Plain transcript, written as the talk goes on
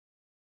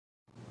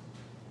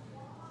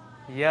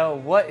Yo,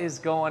 what is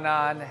going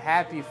on?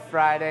 Happy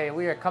Friday.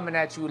 We are coming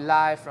at you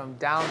live from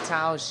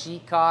downtown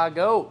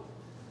Chicago.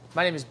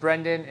 My name is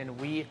Brendan, and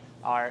we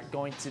are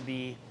going to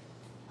be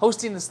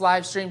hosting this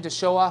live stream to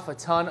show off a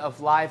ton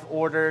of live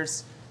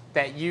orders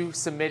that you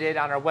submitted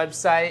on our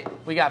website.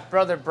 We got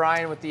Brother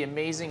Brian with the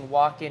amazing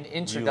walk-in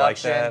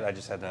introduction. You like that? I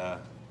just had to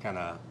kind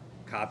of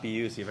copy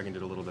you, see if I can do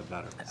it a little bit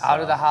better. Out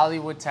of the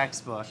Hollywood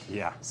textbook.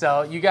 Yeah.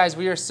 So you guys,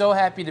 we are so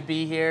happy to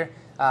be here.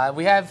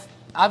 We have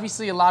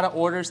obviously a lot of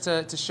orders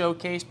to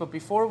showcase, but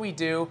before we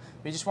do,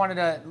 we just wanted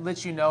to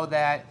let you know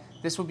that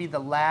this will be the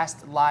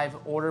last live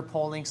order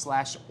polling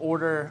 /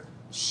 order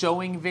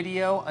showing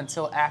video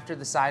until after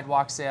the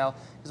Sidewalk sale,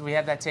 because we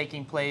have that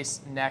taking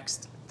place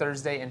next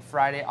Thursday and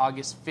Friday,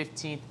 August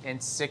 15th and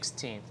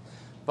 16th.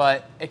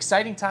 But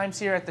exciting times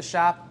here at the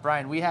shop.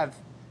 Brian, we have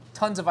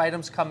tons of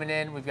items coming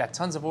in. We've got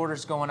tons of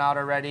orders going out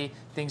already.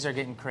 Things are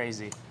getting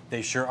crazy.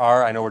 They sure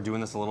are. I know we're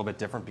doing this a little bit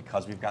different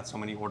because we've got so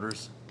many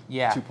orders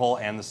to pull,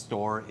 and the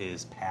store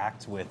is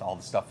packed with all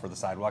the stuff for the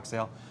Sidewalk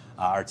sale.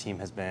 Our team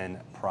has been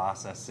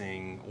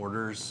processing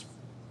orders,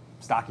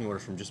 stocking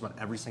orders from just about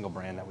every single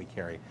brand that we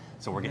carry.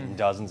 So we're getting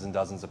dozens and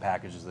dozens of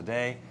packages a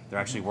day. They're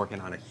actually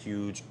working on a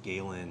huge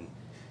Galen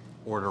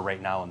order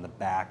right now in the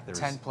back. There's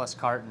 10 plus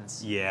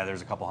cartons. Yeah,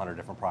 there's a couple hundred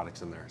different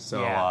products in there.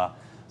 So,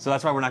 so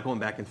that's why we're not going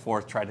back and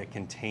forth, trying to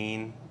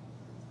contain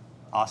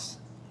us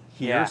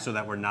here so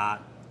that we're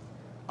not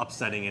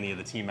upsetting any of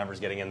the team members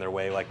getting in their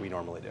way like we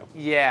normally do.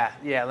 Yeah.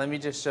 Let me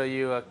just show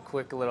you a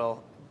quick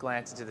little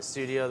glance into the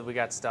studio. We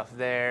got stuff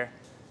there.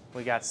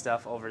 We got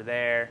stuff over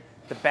there.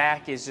 The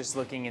back is just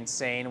looking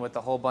insane with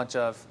a whole bunch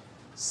of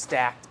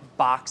stacked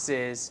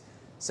boxes.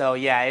 So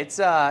yeah, it's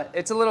a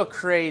little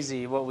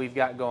crazy what we've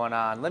got going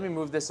on. Let me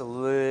move this a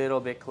little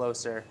bit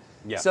closer.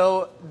 Yeah.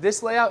 So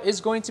this layout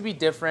is going to be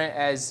different,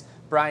 as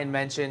Brian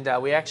mentioned.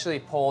 We actually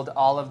pulled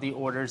all of the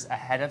orders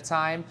ahead of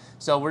time.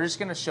 So we're just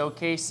going to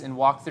showcase and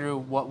walk through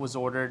what was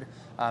ordered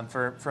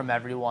from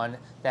everyone.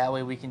 That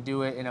way we can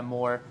do it in a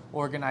more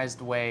organized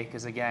way,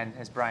 because again,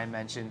 as Brian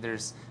mentioned,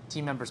 there's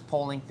team members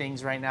polling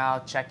things right now,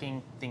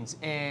 checking things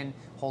in,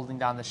 holding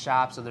down the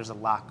shop, so there's a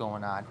lot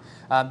going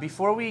on.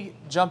 Before we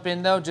jump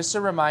in though, just a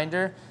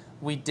reminder,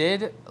 we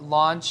did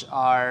launch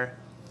our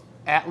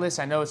Atlas.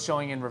 I know it's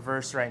showing in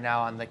reverse right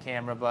now on the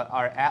camera, but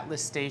our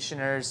Atlas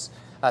Stationers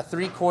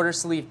 3/4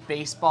 sleeve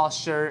baseball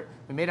shirt.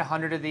 We made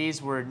 100 of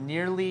these. We're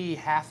nearly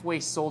halfway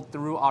sold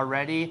through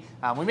already.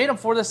 We made them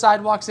for the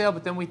Sidewalk sale,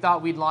 but then we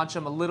thought we'd launch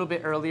them a little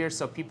bit earlier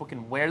so people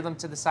can wear them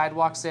to the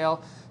Sidewalk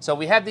sale. So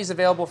we have these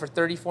available for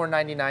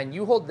 $34.99.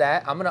 You hold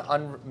that. I'm going to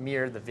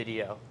unmirror the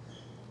video.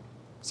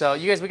 So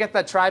you guys, we got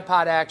that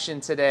tripod action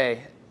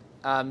today.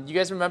 You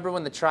guys remember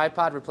when the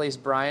tripod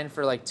replaced Brian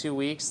for like 2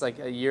 weeks, like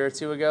a year or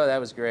two ago? That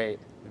was great.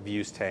 The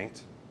views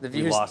tanked. The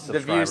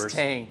views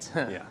tanked.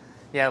 Yeah.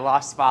 Yeah,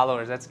 lost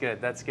followers. That's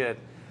good. That's good.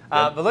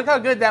 But look how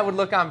good that would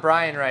look on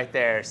Brian right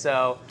there.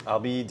 So I'll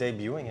be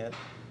debuting it.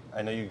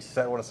 I know you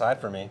set one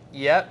aside for me.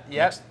 Yep.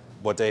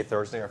 What day?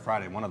 Thursday or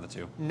Friday? One of the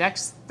two.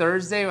 Next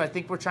Thursday, I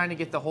think we're trying to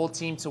get the whole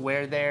team to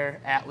wear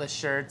their Atlas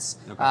shirts.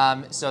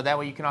 Okay. So that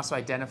way you can also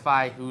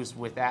identify who's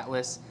with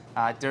Atlas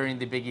during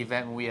the big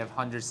event when we have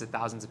hundreds to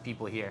thousands of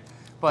people here.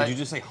 But did you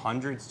just say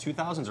hundreds,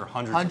 2,000s, or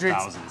hundreds of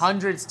thousands?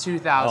 Hundreds,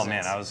 2,000s. Oh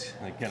man, I was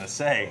gonna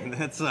say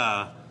that's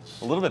a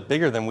little bit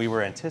bigger than we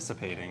were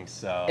anticipating.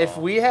 So if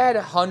we had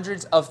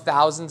hundreds of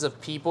thousands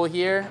of people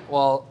here,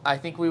 well, I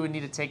think we would need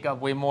to take up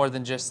way more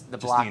than just the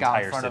block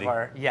out in front of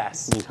our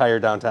the entire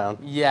downtown.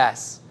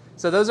 Yes.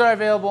 So those are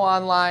available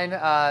online.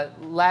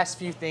 Last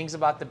few things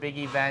about the big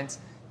event.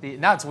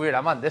 Now it's weird.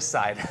 I'm on this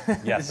side.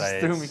 Yes, it just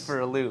threw me for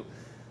a loop.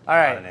 All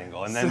right. An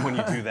angle, and then when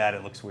you do that,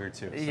 it looks weird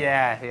too. So.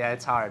 Yeah,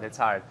 it's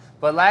hard.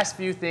 But last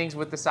few things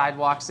with the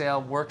Sidewalk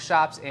sale,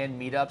 workshops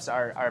and meetups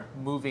are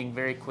moving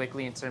very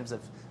quickly in terms of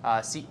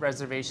seat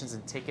reservations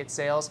and ticket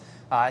sales.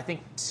 I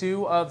think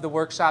 2 of the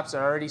workshops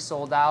are already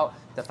sold out,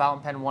 the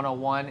Fountain Pen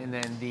 101 and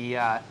then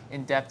the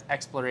in-depth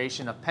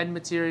exploration of pen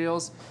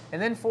materials.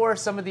 And then for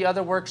some of the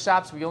other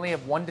workshops, we only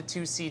have 1 to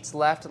 2 seats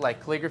left,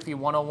 like Calligraphy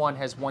 101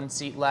 has 1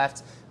 seat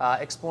left.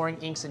 Exploring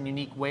Inks in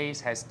Unique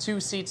Ways has 2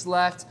 seats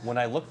left. When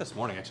I looked this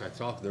morning, actually, I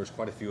saw there was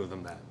quite a few of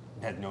them that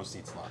had no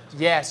seats left.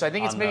 Yeah, so I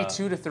think it's maybe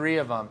 2 to 3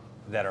 of them.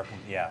 That are,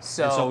 yeah.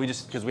 So we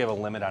just, because we have a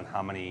limit on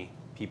how many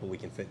people we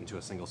can fit into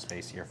a single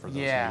space here for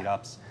those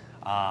meetups.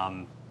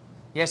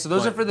 Yeah, so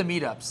those are for the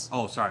meetups.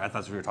 Oh, sorry, I thought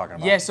that's what we were talking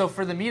about. Yeah, so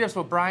for the meetups,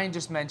 what Brian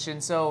just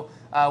mentioned, so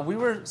we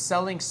were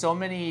selling so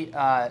many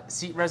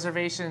seat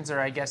reservations, or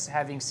I guess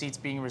having seats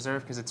being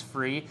reserved because it's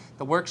free.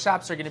 The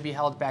workshops are going to be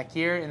held back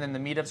here, and then the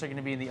meetups are going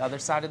to be in the other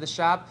side of the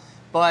shop.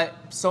 But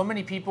so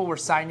many people were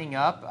signing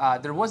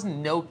up. There wasn't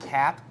no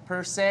cap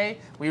per se.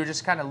 We were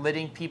just kind of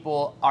letting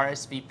people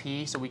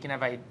RSVP so we can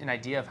have an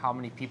idea of how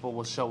many people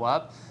will show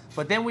up.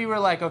 But then we were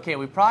like, okay,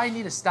 we probably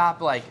need to stop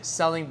like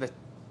selling the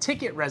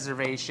ticket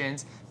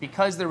reservations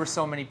because there were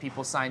so many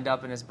people signed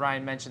up, and as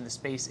Brian mentioned, the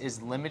space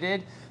is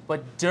limited.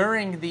 But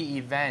during the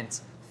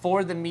event,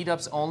 for the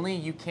meetups only,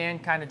 you can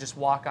kind of just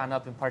walk on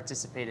up and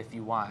participate if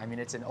you want. I mean,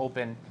 it's an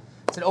open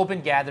it's an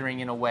open gathering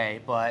in a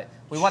way, but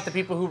we want the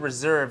people who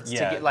reserved to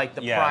get like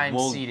the prime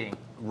seating.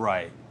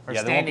 Right. Or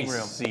yeah, standing there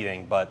won't be room.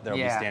 seating, but there'll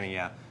be standing,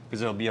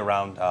 because it'll be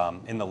around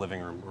in the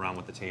living room, around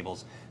with the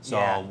tables.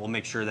 So we'll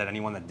make sure that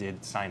anyone that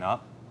did sign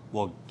up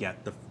will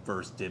get the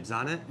first dibs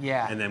on it.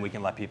 Yeah. And then we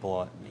can let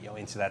people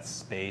into that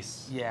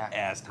space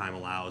as time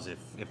allows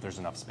if there's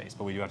enough space.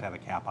 But we do have to have a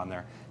cap on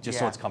there just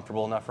so it's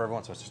comfortable enough for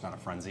everyone, so it's just not a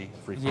frenzy,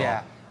 free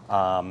for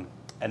all.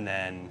 And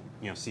then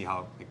see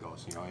how it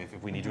goes.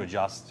 If we need to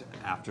adjust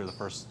after the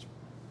first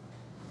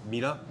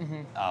meetup,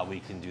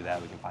 we can do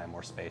that. We can find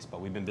more space,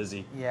 but we've been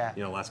busy.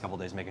 The last couple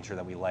of days making sure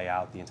that we lay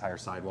out the entire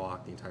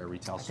sidewalk, the entire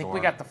retail store. I think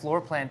we got the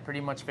floor plan pretty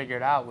much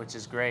figured out, which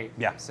is great.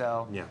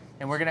 So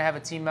and we're gonna have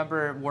a team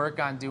member work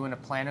on doing a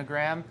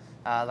planogram,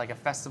 like a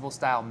festival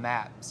style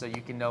map, so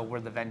you can know where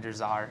the vendors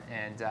are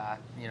and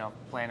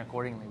plan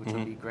accordingly, which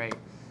would be great.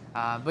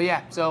 But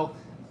yeah, so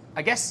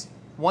I guess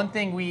one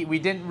thing we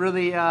didn't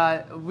really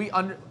we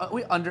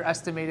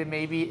underestimated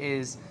maybe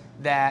is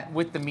that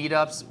with the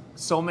meetups,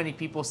 so many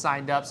people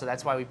signed up, so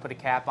that's why we put a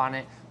cap on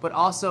it. But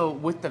also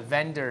with the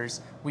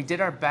vendors, we did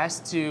our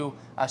best to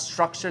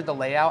structure the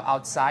layout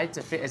outside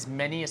to fit as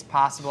many as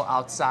possible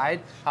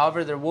outside.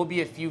 However, there will be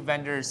a few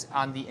vendors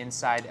on the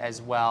inside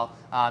as well.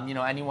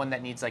 Anyone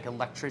that needs like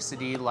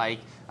electricity, like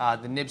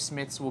the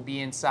nibsmiths will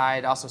be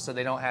inside, also so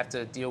they don't have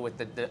to deal with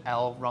the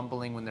L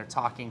rumbling when they're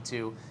talking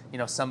to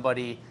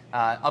somebody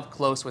up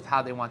close with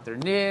how they want their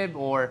nib,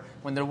 or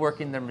when they're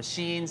working their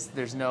machines,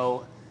 there's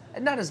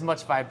not as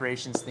much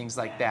vibrations, things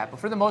like that. But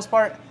for the most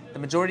part, the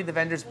majority of the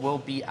vendors will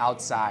be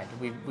outside.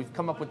 We've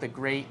come up with a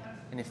great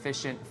and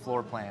efficient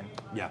floor plan.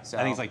 So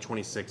I think it's like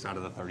 26 out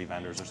of the 30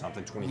 vendors or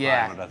something, 25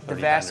 out of the 30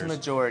 the vast vendors.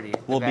 Majority.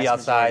 We'll be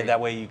outside, that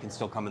way you can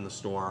still come in the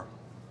store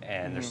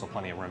and there's still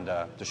plenty of room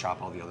to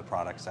shop all the other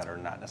products that are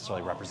not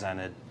necessarily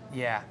represented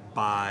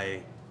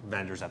by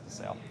vendors at the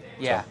sale.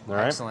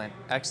 Excellent,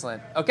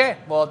 excellent. Okay,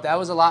 well that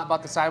was a lot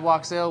about the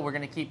sidewalk sale. We're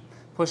gonna keep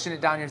pushing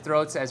it down your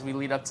throats as we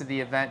lead up to the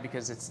event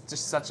because it's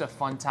just such a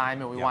fun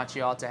time and we want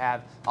you all to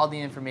have all the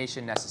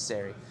information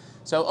necessary.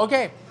 So,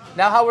 okay,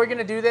 now how we're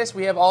gonna do this,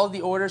 we have all of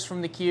the orders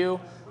from the queue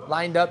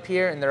lined up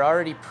here and they're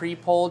already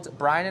pre-pulled.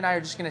 Brian and I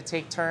are just gonna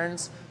take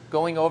turns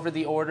going over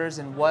the orders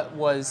and what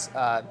was,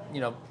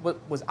 what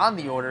was on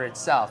the order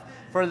itself.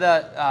 For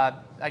the,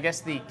 I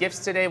guess the gifts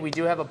today, we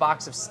do have a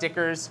box of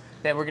stickers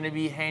that we're gonna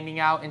be handing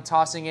out and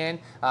tossing in.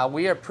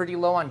 We are pretty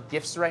low on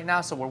gifts right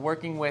now, so we're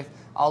working with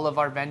all of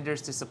our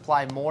vendors to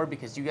supply more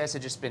because you guys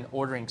have just been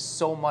ordering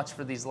so much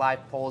for these live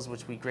polls,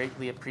 which we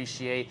greatly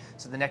appreciate.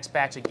 So the next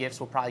batch of gifts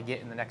we'll probably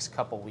get in the next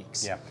couple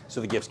weeks.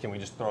 So the gifts, can we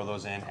just throw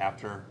those in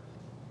after?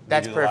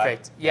 That's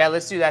perfect. Yeah,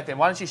 let's do that then.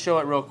 Why don't you show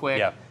it real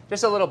quick?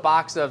 Just a little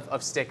box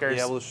of stickers.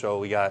 We'll show.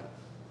 We got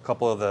a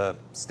couple of the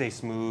Stay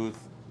Smooth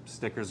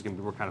stickers.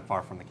 We're kind of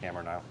far from the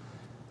camera now.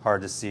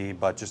 Hard to see,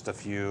 but just a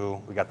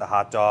few. We got the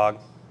hot dog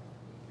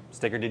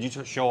sticker. Did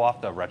you show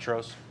off the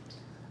retros,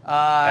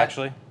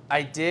 actually?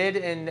 I did,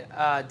 and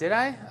did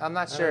I? I'm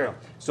not sure.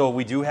 So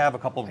we do have a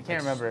couple. I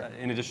can't remember.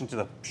 In addition to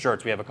the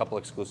shirts, we have a couple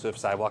exclusive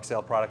sidewalk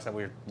sale products that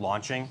we're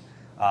launching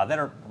that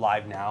are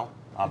live now.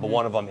 But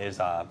one of them is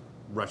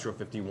Retro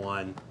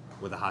 51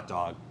 with a hot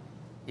dog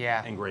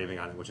engraving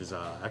on it, which is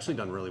actually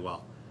done really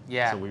well.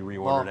 So we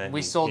reordered it.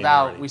 We sold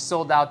out. We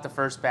sold out the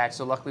first batch,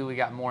 so luckily we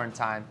got more in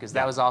time because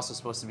that was also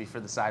supposed to be for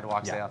the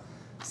sidewalk sale.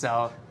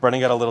 So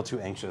Brendan got a little too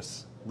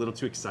anxious, a little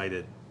too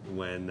excited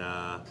when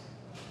I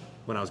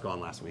was gone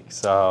last week.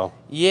 So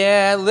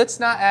yeah, let's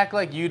not act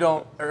like you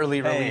don't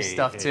early release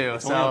stuff too.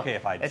 It's only okay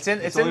if I. It's in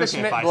the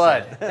Schmidt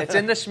blood. It's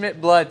in the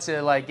Schmidt blood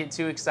to like get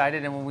too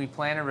excited, and when we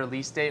plan a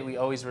release date, we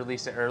always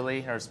release it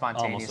early or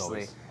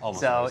spontaneously.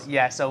 Almost so always.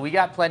 Yeah, so we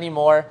got plenty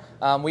more.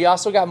 We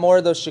also got more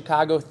of those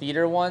Chicago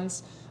theater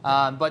ones.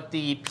 But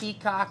the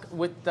peacock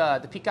with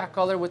the peacock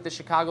color with the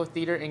Chicago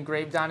Theater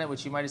engraved on it,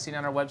 which you might have seen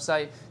on our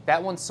website,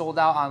 that one's sold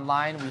out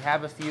online. We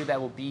have a few that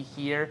will be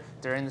here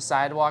during the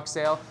sidewalk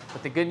sale.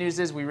 But the good news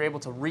is we were able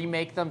to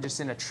remake them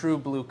just in a true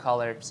blue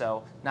color.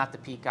 So not the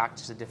peacock,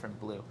 just a different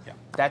blue.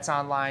 That's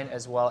online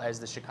as well as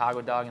the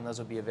Chicago dog, and those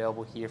will be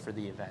available here for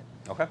the event.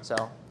 Okay.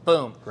 So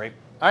boom. Great.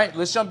 All right,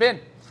 let's jump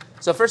in.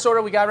 So first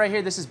order we got right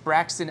here, this is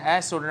Braxton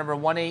S, order number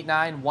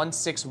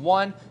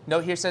 189161.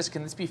 Note here says,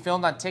 can this be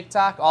filmed on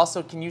TikTok?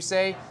 Also, can you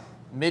say,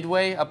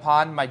 midway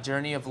upon my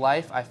journey of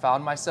life, I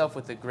found myself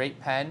with a great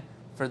pen,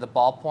 for the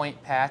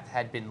ballpoint path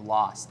had been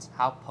lost.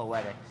 How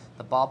poetic.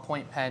 The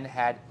ballpoint pen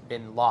had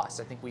been lost.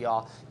 I think we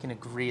all can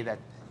agree that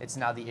it's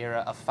now the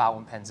era of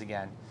fountain pens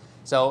again.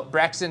 So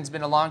Braxton's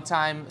been a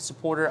longtime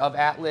supporter of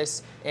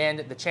Atlas and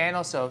the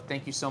channel, so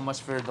thank you so much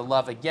for the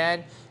love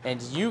again.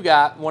 And you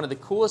got one of the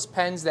coolest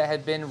pens that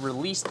had been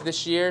released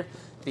this year,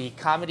 the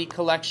Comedy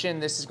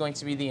Collection. This is going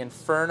to be the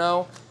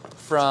Inferno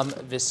from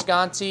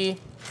Visconti.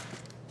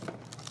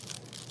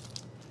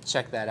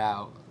 Check that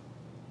out.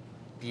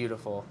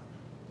 Beautiful,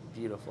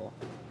 beautiful.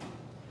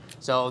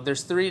 So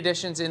there's 3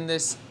 editions in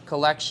this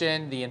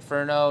collection, the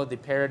Inferno, the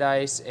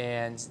Paradise,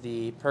 and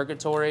the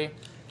Purgatory.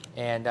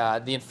 And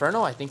the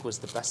Inferno, I think, was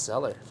the best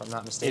seller, if I'm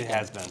not mistaken. It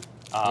has been.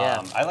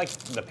 Yeah. I like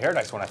the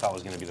Paradise one. I thought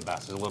was going to be the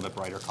best. It's a little bit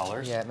brighter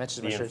colors. Yeah, it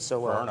matches my the shirt so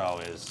well. Inferno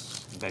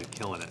has been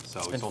killing it. So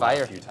we sold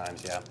fire. it a few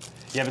times. Yeah.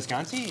 Yeah,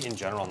 Visconti in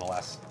general in the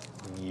last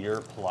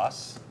year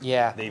plus.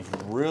 Yeah. They've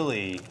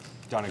really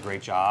done a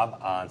great job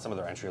on some of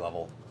their entry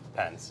level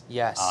pens.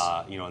 Yes.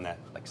 You know, in that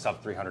like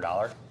sub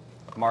 $300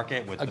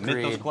 market with the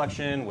Mythos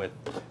collection, with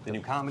the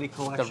new comedy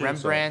collection. The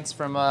Rembrandts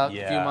from a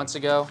few months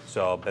ago.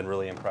 So I've been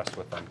really impressed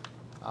with them.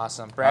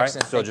 Awesome.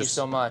 Braxton, All right, so thank you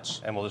so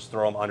much. And we'll just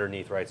throw them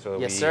underneath, right? So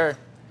yes, sir.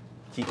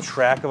 Keep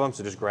track of them,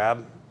 so just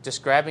grab.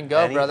 Just grab and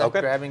go, brother. Okay.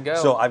 Grab and go.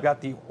 So I've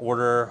got the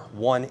order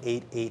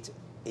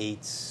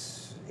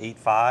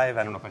 188885.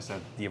 I don't know if I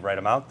said the right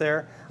amount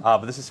there,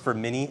 but this is for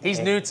Minnie. He's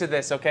new to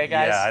this, okay,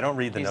 guys? Yeah, I don't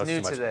read the notes too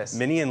much. He's new to this.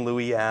 Minnie and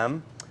Louis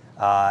M.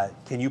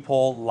 Can you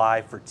pull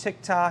live for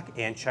TikTok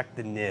and check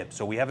the nib?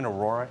 So we have an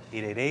Aurora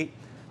 888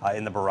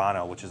 in the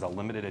Burano, which is a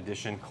limited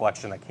edition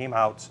collection that came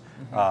out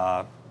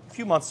a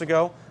few months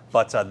ago.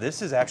 But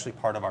this is actually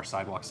part of our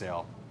Sidewalk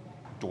sale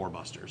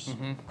doorbusters,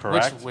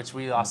 correct? Which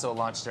we also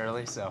launched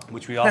early, so.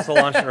 Which we also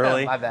launched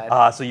early. My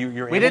bad. So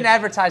you're we didn't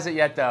advertise it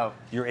yet, though.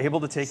 You're able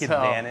to take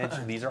advantage.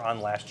 These are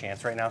on last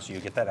chance right now, so you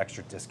get that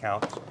extra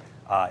discount.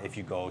 If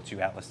you go to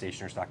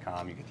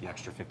atlasstationers.com, you get the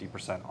extra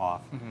 50%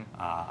 off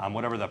on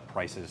whatever the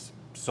price is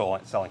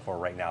selling for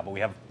right now. But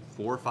we have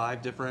 4 or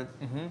 5 different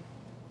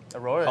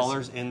Auroras.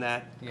 colors in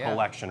that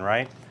collection,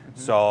 right?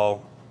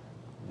 So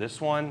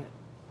this one,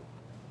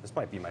 this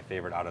might be my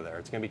favorite out of there.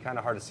 It's going to be kind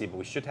of hard to see, but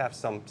we should have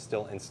some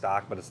still in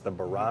stock, but it's the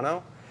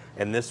Burano.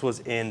 And this was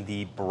in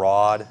the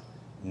broad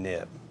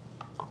nib.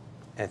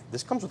 And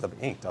this comes with the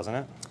ink, doesn't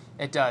it?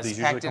 It does. These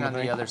Packed usually in on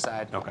the other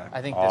side. Okay.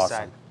 I think awesome. this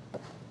side.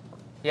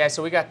 Yeah,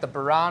 so we got the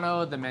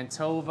Burano, the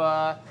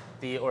Mantova,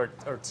 the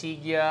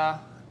Ortigia.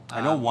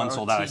 I know one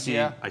sold out.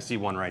 I see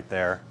one right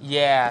there.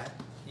 Yeah.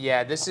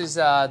 Yeah, this is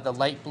the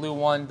light blue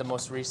one, the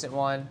most recent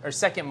one, or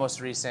second most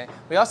recent.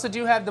 We also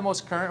do have the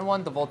most current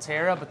one, the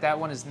Volterra, but that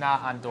one is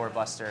not on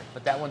Doorbuster,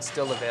 but that one's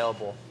still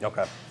available.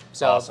 Okay.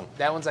 So awesome.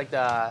 That one's like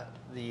the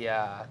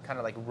kind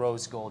of like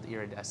rose gold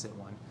iridescent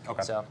one.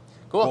 Okay. So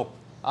cool.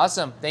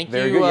 Awesome. Thank you.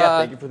 Very good. Yeah.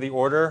 Thank you for the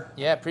order.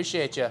 Yeah,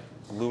 appreciate you.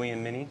 Louis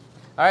and Minnie.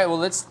 All right. Well,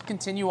 let's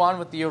continue on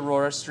with the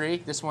Aurora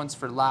streak. This one's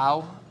for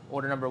Lau.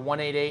 Order number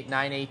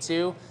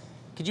 188982.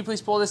 Could you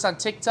please pull this on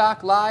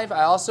TikTok live?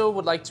 I also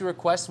would like to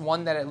request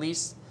one that at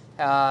least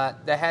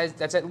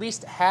that's at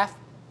least half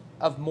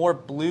of more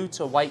blue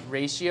to white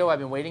ratio. I've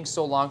been waiting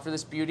so long for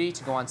this beauty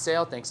to go on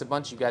sale. Thanks a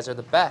bunch. You guys are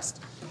the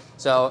best.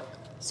 So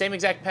same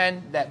exact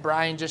pen that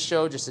Brian just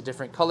showed, just a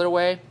different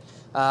colorway.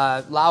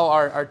 Lau,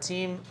 our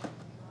team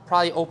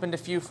probably opened a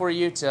few for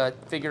you to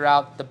figure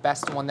out the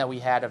best one that we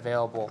had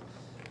available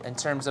in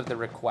terms of the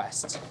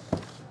request.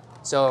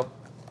 So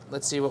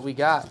let's see what we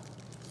got.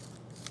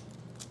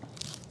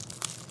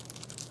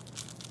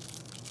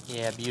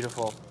 Yeah,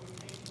 beautiful.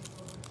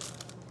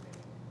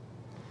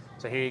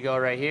 So here you go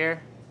right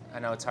here. I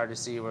know it's hard to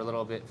see, we're a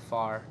little bit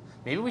far.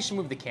 Maybe we should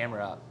move the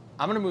camera up.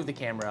 I'm gonna move the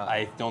camera up.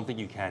 I don't think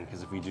you can,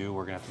 because if we do,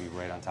 we're gonna have to be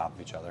right on top of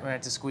each other. We're gonna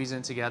have to squeeze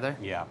in together.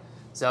 Yeah.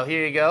 So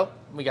here you go,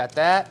 we got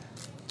that.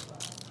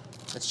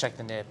 Let's check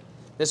the nib.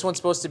 This one's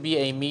supposed to be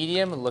a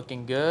medium,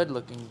 looking good,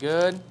 looking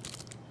good.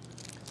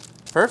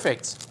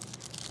 Perfect.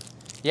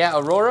 Yeah,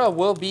 Aurora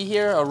will be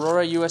here,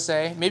 Aurora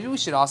USA. Maybe we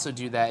should also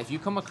do that. If you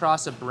come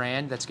across a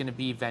brand that's going to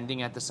be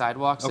vending at the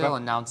Sidewalk sale,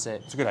 announce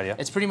it. It's a good idea.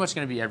 It's pretty much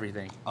going to be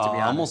everything, to be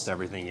honest. Almost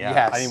everything, yeah.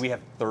 Yes. I mean, we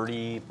have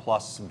 30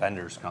 plus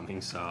vendors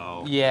coming,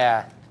 so.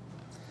 Yeah.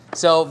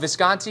 So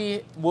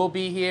Visconti will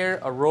be here,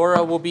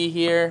 Aurora will be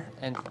here,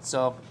 and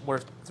so we're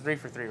 3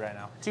 for 3 right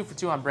now. 2 for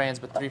 2 on brands,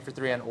 but 3 for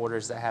 3 on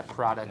orders that have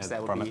products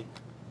that would be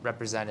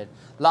represented.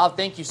 Lau,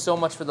 thank you so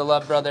much for the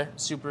love, brother.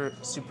 Super,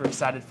 super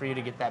excited for you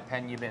to get that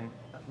pen you've been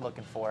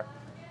looking for.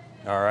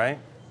 All right,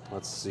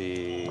 let's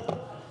see.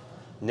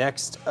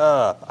 Next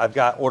up, I've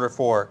got order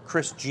for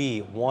Chris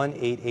G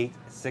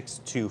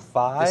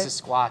 188625. This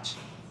is Squatch.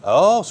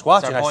 Oh, Squatch.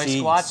 It's our and boy I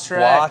see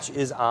Squatch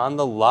is on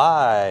the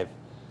live.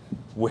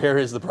 Where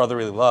is the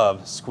brotherly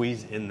love?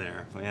 Squeeze in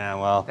there. Yeah,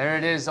 well. There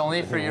it is,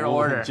 only for your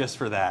order. Just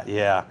for that,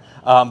 yeah.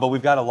 But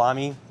we've got a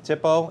Lamy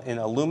Tipo in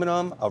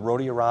aluminum, a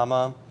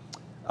Rhodiorama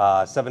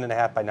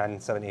 7.5 by 9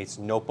 7/8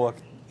 notebook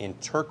in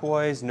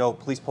turquoise. No,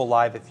 please pull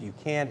live if you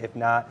can. If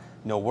not,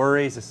 no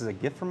worries. This is a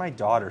gift for my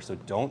daughter, so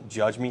don't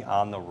judge me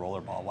on the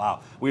rollerball.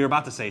 Wow, we were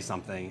about to say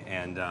something,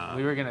 and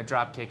we were gonna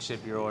drop kick ship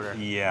your order.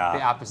 Yeah,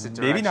 the opposite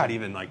direction. Maybe not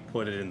even like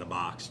put it in the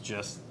box.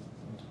 Just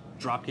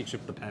drop kick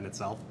ship the pen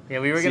itself. Yeah,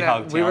 we were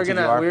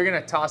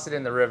gonna toss it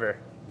in the river.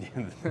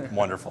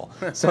 Wonderful.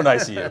 So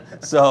nice of you.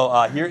 So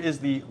here is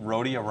the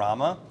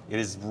Rhodiorama. It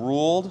is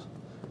ruled,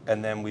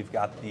 and then we've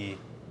got the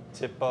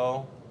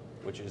Tipo,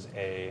 which is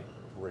a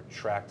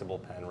retractable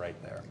pen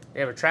right there.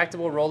 Yeah,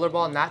 retractable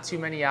rollerball, not too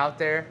many out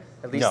there,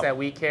 at least that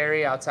we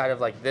carry, outside of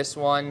like this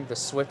one, the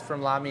Swift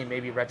from Lamy, and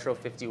maybe Retro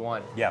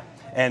 51. Yeah,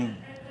 and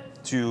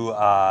to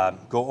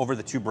go over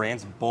the 2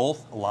 brands,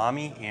 both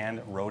Lamy and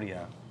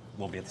Rhodia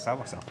will be at the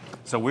Sidewalk sale.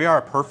 So we are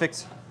a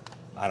perfect,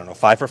 I don't know,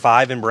 5 for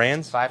 5 in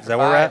brands. 5 for 5. Is that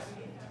where we're at?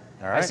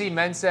 All right. I see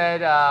men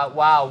said,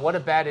 wow, what a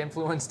bad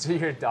influence to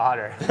your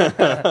daughter.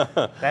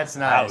 That's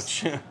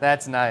nice. Ouch.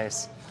 That's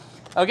nice.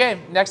 Okay,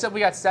 next up we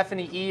got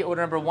Stephanie E,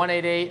 order number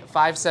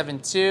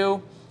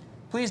 188572.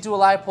 Please do a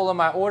live poll on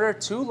my order.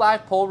 2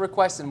 live poll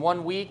requests in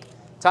 1 week.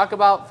 Talk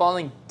about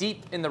falling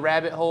deep in the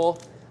rabbit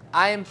hole.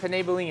 I am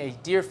enabling a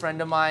dear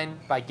friend of mine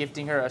by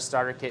gifting her a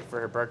starter kit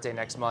for her birthday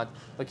next month.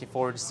 Looking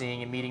forward to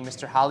seeing and meeting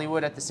Mr.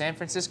 Hollywood at the San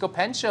Francisco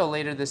Pen Show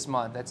later this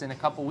month. That's in a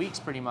couple weeks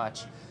pretty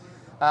much.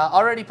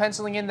 Already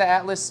penciling in the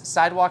Atlas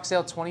Sidewalk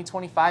Sale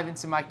 2025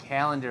 into my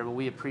calendar, but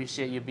we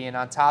appreciate you being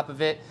on top of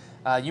it.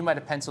 You might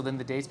have penciled in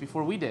the dates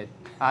before we did.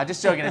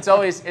 Just joking. It's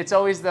always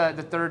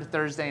the third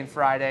Thursday and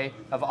Friday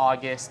of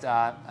August,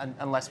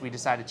 unless we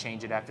decide to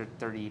change it after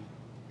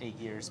 38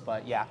 years.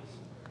 But yeah.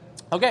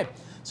 Okay,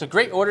 so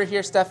great order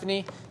here,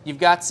 Stephanie. You've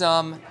got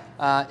some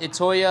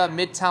Itoya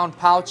Midtown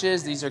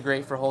pouches. These are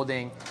great for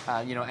holding,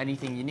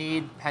 anything you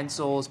need: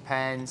 pencils,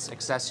 pens,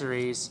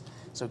 accessories.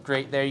 So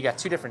great there. You got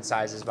 2 different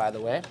sizes, by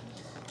the way.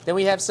 Then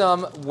we have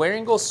some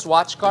Wearingeul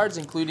swatch cards,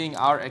 including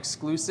our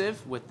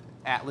exclusive with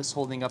Atlas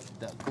holding up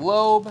the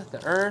globe,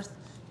 the Earth,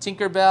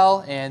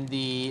 Tinkerbell, and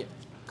the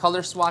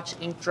color swatch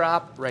ink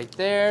drop right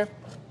there.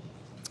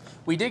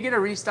 We did get a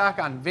restock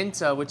on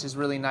Vinta, which is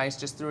really nice.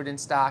 Just threw it in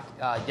stock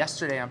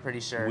yesterday, I'm pretty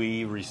sure.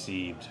 We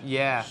received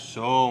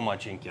so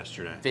much ink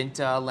yesterday.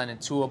 Vinta, Lennon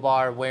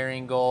Tuabar,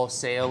 Wearingeul,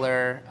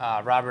 Sailor,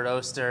 Robert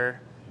Oster.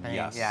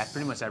 Yes. Yeah,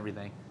 pretty much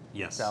everything.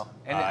 Yes. So,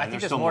 and I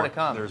think there's more more to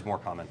come. There's more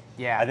coming.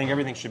 Yeah. I think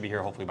everything should be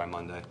here hopefully by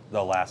Monday,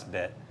 the last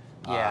bit.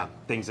 Yeah.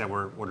 Things that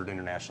were ordered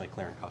internationally,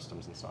 clearing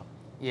customs and stuff.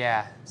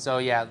 Yeah, so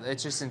yeah,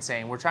 it's just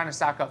insane. We're trying to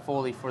stock up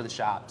fully for the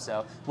shop.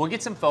 So we'll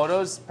get some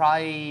photos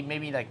probably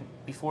maybe like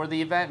before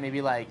the event,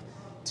 maybe like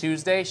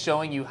Tuesday,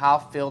 showing you how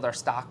filled our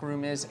stock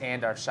room is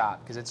and our shop,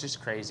 because it's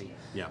just crazy.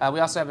 Yeah. We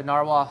also have a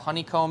Narwhal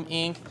Honeycomb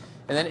ink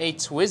and then a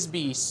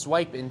Twisby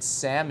Swipe in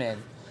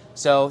Salmon.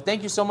 So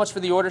thank you so much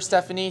for the order,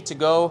 Stephanie. To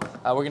go,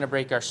 we're going to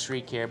break our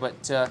streak here,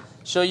 but to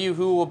show you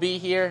who will be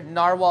here,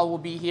 Narwhal will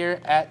be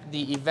here at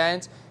the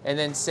event, and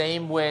then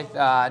same with,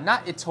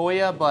 not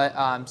Itoya, but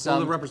some...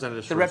 the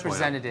representatives The from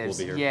representatives,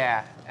 will be here.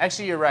 yeah.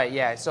 Actually, you're right,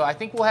 yeah. So I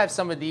think we'll have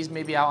some of these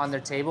maybe out on their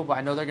table, but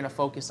I know they're going to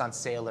focus on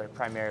Sailor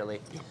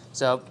primarily.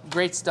 So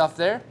great stuff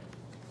there.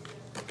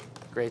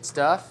 Great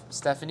stuff.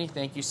 Stephanie,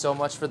 thank you so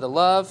much for the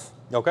love.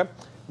 Okay.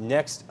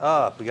 Next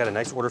up, we got a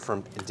nice order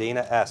from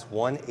Dana S.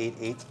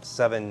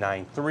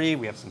 188793.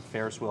 We have some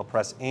Ferris wheel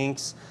press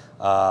inks,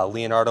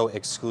 Leonardo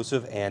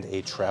exclusive, and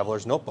a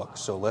traveler's notebook.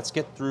 So let's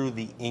get through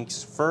the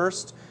inks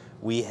first.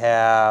 We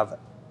have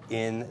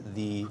in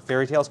the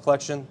Fairy Tales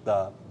collection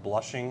the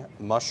Blushing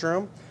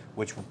Mushroom,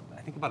 which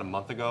I think about a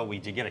month ago we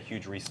did get a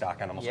huge restock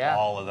on almost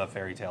all of the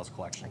Fairy Tales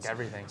collections. Like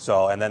everything.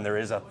 So, and then there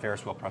is a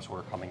Ferris wheel press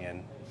order coming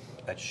in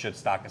that should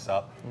stock us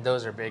up.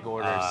 Those are big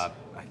orders. I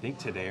think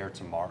today or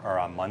tomorrow or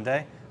on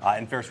Monday.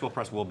 And Ferris wheel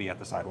press will be at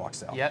the Sidewalk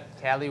Sale. Yep,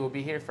 Callie will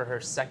be here for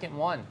her second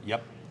one.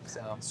 Yep.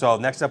 So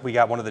next up we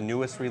got one of the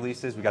newest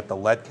releases. We got the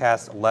lead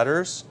cast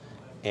letters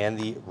and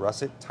the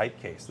russet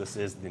typecase. This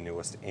is the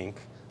newest ink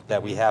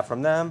that we have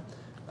from them.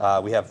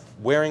 We have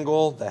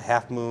Wearingeul, the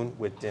Half Moon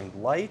with dimmed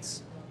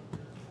lights.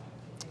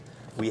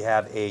 We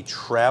have a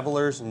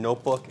Traveler's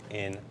Notebook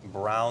in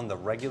brown, the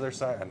regular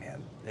size. I mean,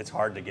 it's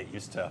hard to get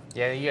used to.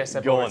 Yeah, you guys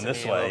step going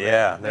this way.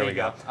 Yeah, there we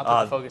go. I'll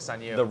put the focus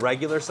on you. The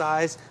regular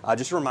size.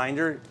 Just a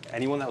reminder,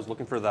 anyone that was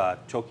looking for the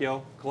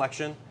Tokyo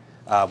collection,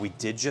 we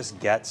did just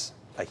get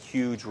a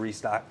huge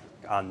restock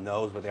on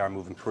those, but they are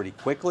moving pretty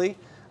quickly.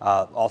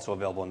 Also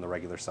available in the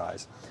regular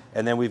size.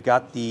 And then we've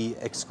got the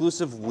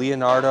exclusive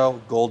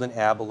Leonardo Golden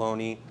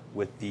Abalone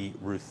with the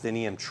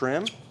ruthenium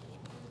trim.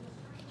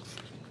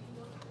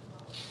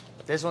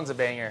 This one's a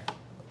banger.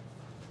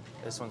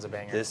 This one's a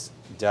banger. This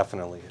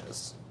definitely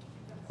is.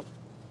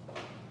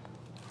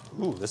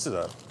 Ooh, this is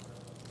I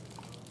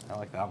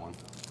like that one.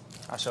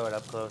 I'll show it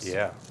up close.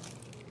 Yeah.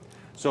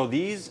 So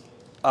these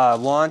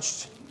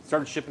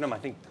started shipping them, I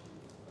think,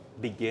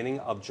 beginning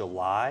of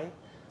July.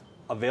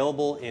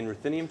 Available in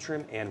ruthenium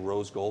trim and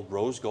rose gold.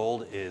 Rose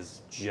gold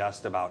is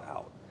just about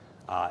out.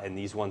 And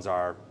these ones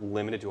are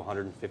limited to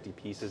 150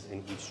 pieces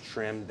in each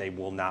trim. They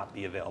will not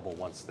be available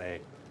once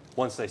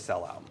they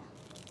sell out.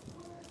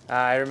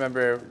 I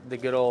remember the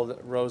good old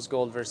rose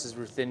gold versus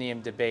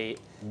ruthenium debate.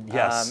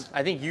 Yes.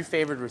 I think you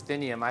favored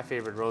ruthenium, I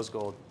favored rose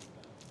gold.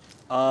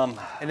 And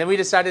then we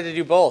decided to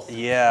do both.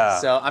 Yeah.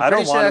 So I'm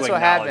pretty sure that's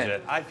what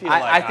happened. I feel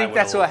like I think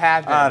that's what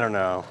happened. I don't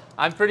know.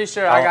 I'm pretty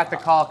sure I got the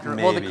call.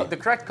 Well, maybe. the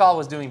correct call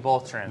was doing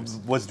both trims.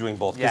 Was doing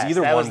both, because Yes,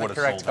 either that one was the would have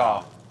correct sold call.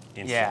 out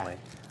instantly.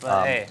 Yeah.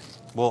 But hey,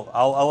 Well,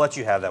 I'll let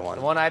you have that one.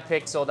 the one I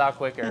picked sold out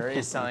quicker, or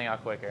is selling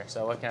out quicker.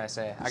 So what can I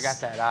say? I got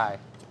that eye.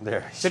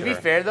 There. To be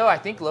fair though, I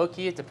think low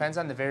key it depends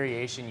on the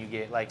variation you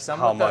get. Like some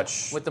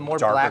with the more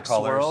darker black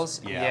colors.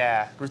 swirls.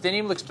 Yeah.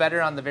 Ruthenium looks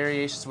better on the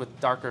variations with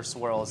darker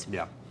swirls.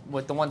 Yeah.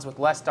 With the ones with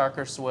less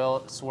darker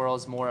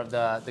swirls, more of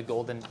the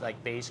golden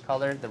like beige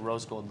color, the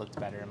rose gold looked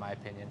better in my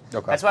opinion.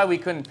 Okay. That's why we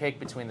couldn't pick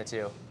between the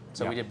two.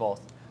 So we did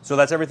both. So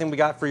that's everything we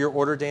got for your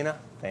order, Dana.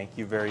 Thank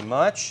you very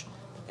much.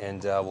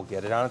 And we'll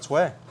get it on its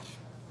way.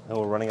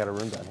 Oh, we're running out of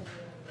room down here.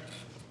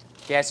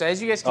 Yeah, so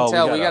as you guys can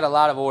tell, we got a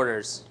lot of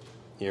orders.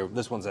 Here,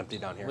 this one's empty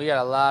down here. We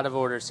got a lot of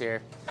orders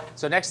here.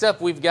 So next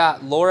up, we've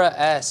got Laura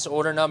S.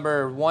 Order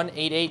number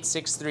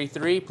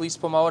 188633. Please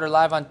put my order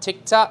live on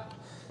TikTok.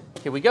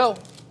 Here we go.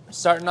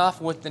 Starting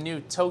off with the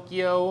new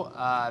Tokyo.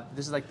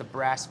 This is like the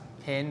brass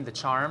pin, the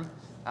charm.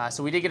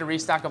 So we did get a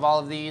restock of all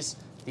of these,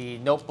 the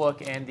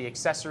notebook and the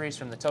accessories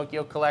from the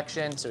Tokyo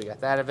collection. So we got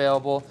that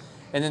available.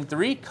 And then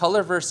 3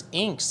 Colorverse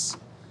inks,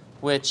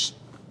 which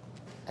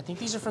I think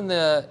these are from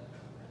the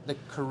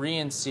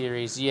Korean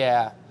series.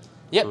 Yeah.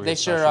 Yep, Korean they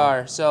sure special.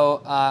 Are.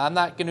 So I'm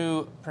not going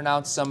to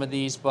pronounce some of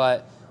these,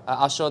 but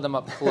I'll show them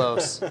up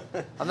close.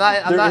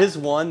 There is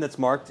one that's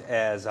marked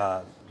as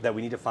that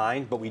we need to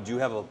find, but we do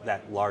have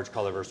that large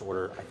Colorverse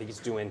order. I think it's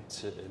due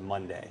into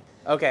Monday.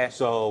 Okay.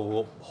 So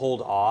we'll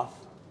hold off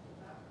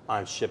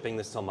on shipping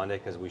this till Monday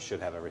because we should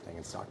have everything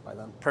in stock by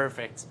then.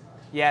 Perfect.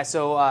 Yeah,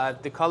 so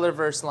the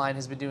Colorverse line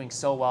has been doing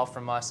so well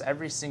from us.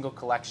 Every single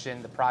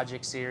collection, the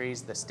Project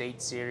series, the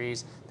State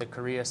series, the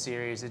Korea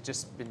series, it's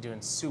just been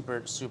doing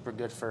super, super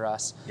good for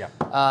us.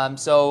 Yeah.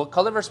 So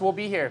Colorverse will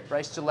be here.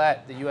 Bryce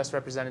Gillette, the U.S.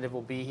 representative,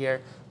 will be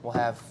here. We'll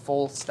have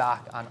full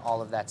stock on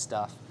all of that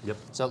stuff. Yep.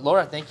 So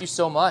Laura, thank you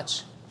so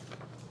much.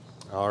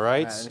 All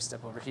right. Let me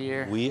step over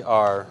here. We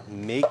are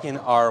making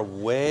our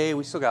way.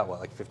 We still got, what,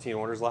 like 15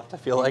 orders left, I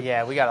feel like?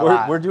 Yeah, we got a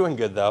lot. We're doing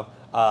good, though.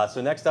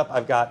 So next up,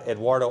 I've got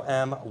Eduardo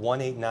M.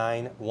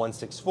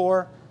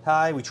 189164.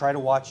 Hi, we try to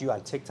watch you on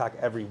TikTok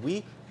every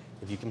week.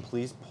 If you can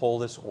please pull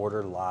this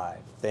order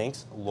live.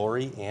 Thanks,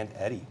 Lori and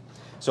Eddie.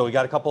 So we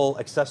got a couple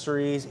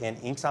accessories and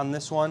inks on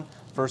this one.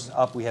 First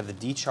up, we have the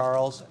D.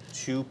 Charles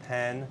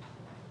 2-pen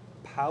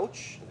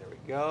pouch. There we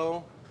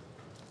go.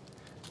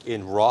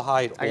 In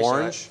rawhide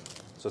orange.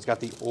 So it's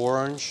got the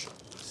orange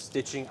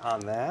stitching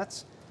on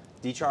that.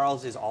 D.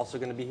 Charles is also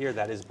going to be here.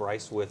 That is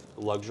Bryce with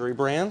Luxury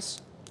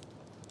Brands.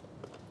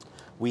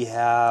 We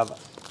have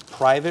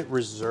Private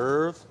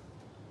Reserve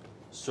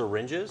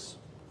syringes.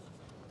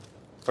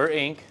 For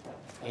ink.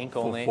 Ink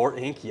only. For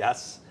ink,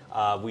 yes.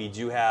 We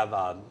do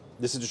have,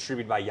 this is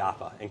distributed by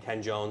Yaffa and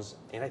Ken Jones.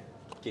 And I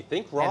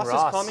think Ross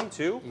is coming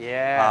too.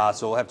 Yeah.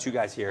 So we'll have 2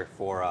 guys here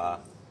for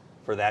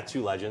that,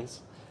 2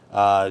 legends.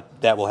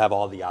 That will have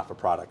all the Yaffa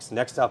products.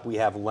 Next up, we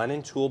have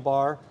Lennon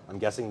Toolbar. I'm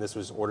guessing this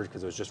was ordered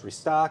because it was just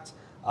restocked.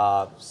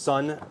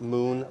 Sun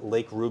Moon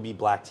Lake Ruby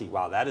Black Tea.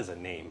 Wow, that is a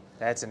name.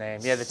 That's a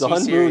name. Yeah, the Sun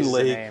T series Moon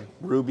Lake is a name.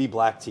 Ruby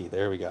Black Tea.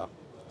 There we go.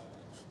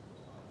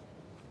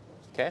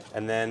 Okay.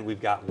 And then we've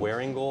got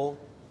Wearing Goal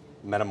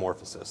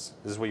Metamorphosis.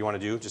 This is what you want to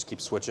do. Just keep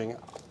switching.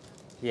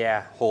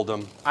 Yeah. Hold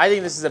them. I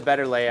think this is a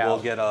better layout.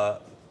 We'll get a,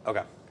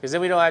 okay. Because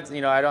then we don't have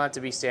to, I don't have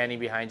to be standing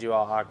behind you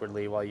all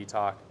awkwardly while you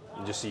talk.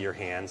 You just see your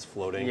hands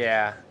floating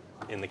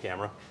in the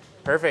camera.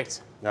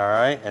 Perfect. All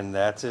right, and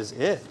that is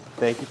it.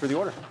 Thank you for the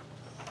order.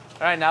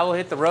 All right, now we'll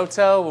hit the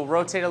roto. We'll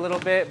rotate a little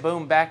bit.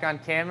 Boom, back on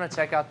camera.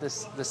 Check out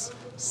this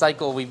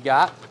cycle we've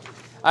got.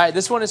 All right,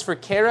 this one is for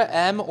Kara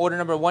M, order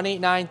number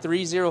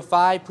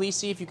 189305. Please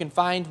see if you can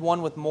find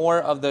one with more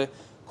of the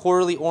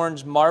corally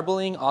orange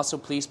marbling. Also,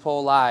 please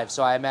pull live.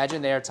 So I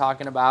imagine they are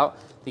talking about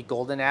the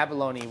golden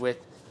abalone with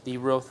the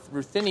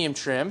ruthenium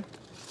trim.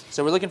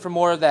 So we're looking for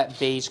more of that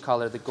beige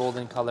color, the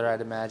golden color,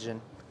 I'd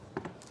imagine.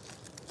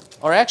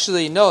 Or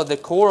actually, no, the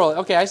coral.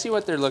 Okay, I see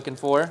what they're looking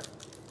for.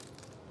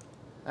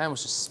 I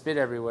almost just spit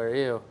everywhere,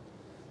 ew.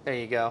 There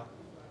you go.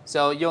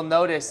 So you'll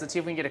notice, let's see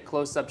if we can get a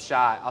close-up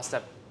shot.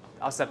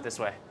 I'll step this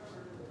way.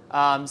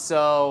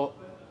 So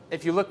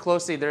if you look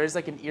closely, there is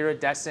like an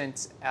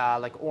iridescent,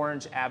 like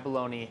orange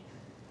abalone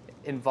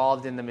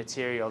involved in the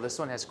material. This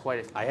one has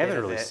quite a bit of it. I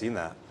haven't really seen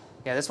that.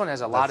 Yeah, this one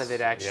has a lot of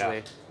it, actually.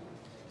 Yeah.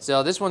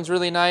 So this one's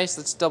really nice.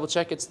 Let's double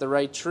check it's the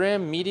right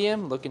trim,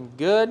 medium, looking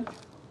good.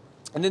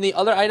 And then the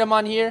other item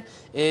on here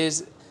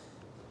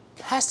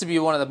has to be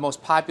one of the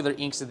most popular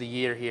inks of the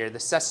year here, the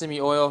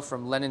sesame oil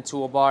from Lennon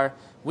Toolbar.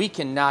 We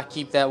cannot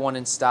keep that one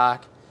in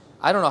stock.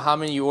 I don't know how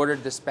many you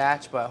ordered this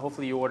batch, but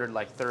hopefully you ordered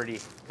like 30.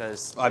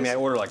 I mean, I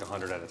order like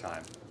 100 at a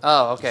time.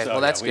 Oh, okay. So,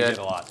 well, that's we good. We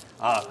did a lot.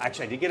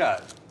 Actually, I did get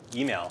an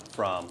email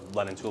from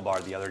Lennon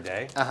Toolbar the other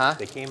day.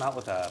 They came out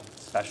with a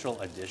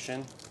special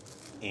edition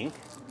ink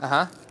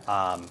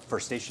for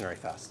Stationery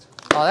Fest.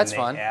 Oh, that's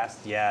fun. They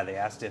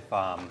asked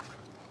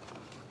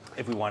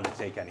if we wanted to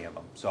take any of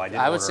them. So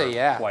I would say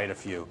yeah. Quite a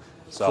few.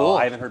 So cool.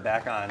 I haven't heard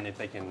back on if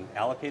they can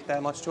allocate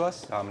that much to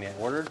us, how many I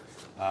ordered.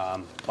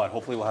 But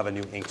hopefully we'll have a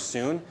new ink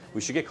soon.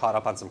 We should get caught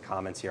up on some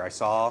comments here. I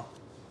saw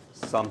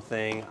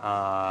something,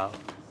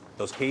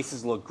 those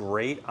cases look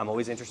great. I'm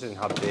always interested in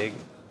how big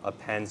of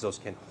pens those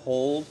can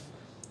hold,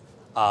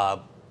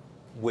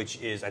 which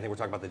is, I think we're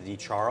talking about the D.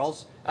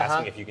 Charles,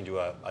 asking if you can do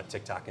a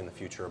TikTok in the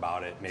future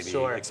about it, maybe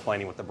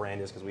explaining what the brand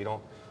is, because we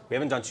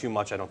haven't done too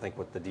much, I don't think,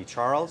 with the D.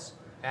 Charles.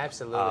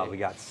 Absolutely. We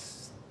got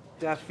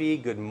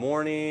Steffi, good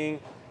morning.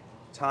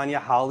 Tanya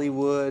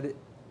Hollywood,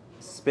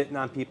 spitting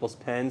on people's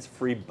pens,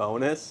 free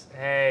bonus.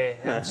 Hey,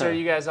 I'm sure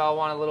you guys all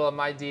want a little of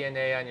my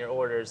DNA on your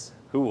orders.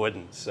 Who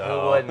wouldn't? So,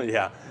 who wouldn't?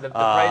 Yeah. The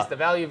price, the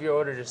value of your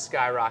order just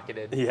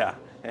skyrocketed. Yeah.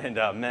 And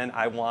men,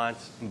 I want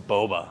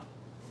boba.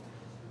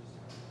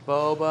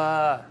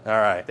 Boba. All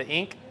right. The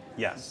ink?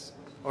 Yes.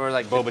 Or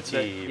like boba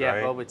tea, yeah,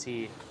 right? boba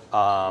tea.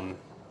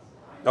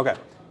 Okay.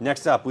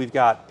 Next up, we've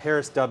got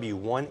Paris W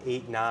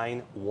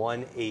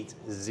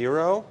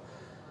 189180.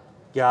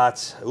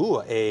 Got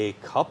a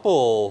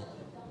couple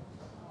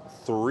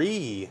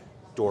 3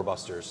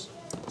 doorbusters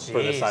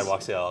for the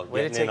sidewalk sale.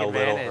 Way Getting in a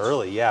little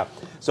early, yeah.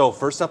 So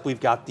first up,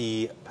 we've got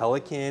the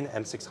Pelican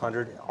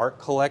M600 Art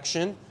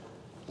Collection,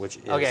 which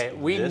is okay.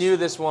 We knew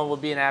this one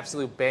would be an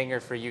absolute banger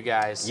for you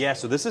guys. Yeah.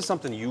 So this is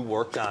something you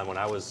worked on when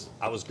I was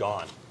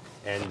gone,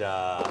 and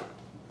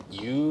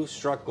you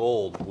struck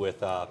gold with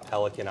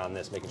Pelican on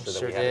this, making sure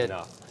that we had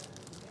enough.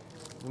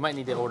 We might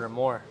need to order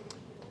more,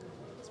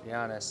 to be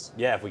honest.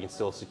 Yeah, if we can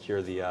still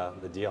secure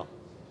the deal.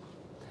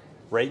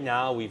 Right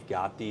now, we've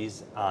got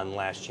these on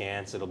last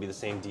chance. It'll be the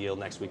same deal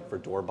next week for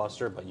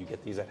Doorbuster, but you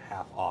get these at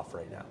half off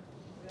right now.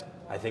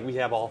 I think we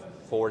have all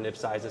 4 nib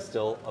sizes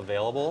still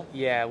available.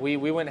 Yeah, we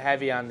went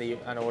heavy on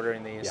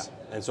ordering these. Yeah,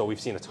 and so we've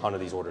seen a ton of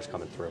these orders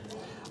coming through.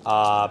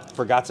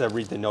 Forgot to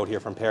read the note here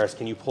from Paris.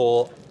 Can you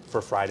pull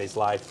for Friday's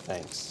live?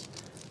 Thanks.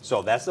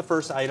 So that's the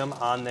first item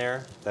on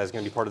there. That is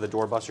going to be part of the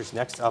Doorbusters.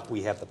 Next up,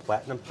 we have the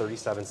Platinum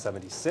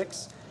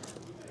 3776.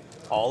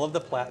 All of the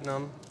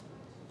Platinum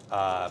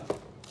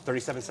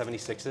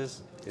 3776s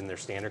in their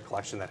standard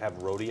collection that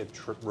have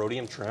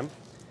rhodium trim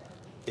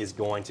is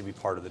going to be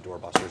part of the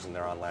Doorbusters, and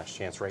they're on last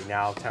chance right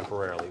now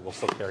temporarily. We'll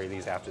still carry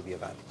these after the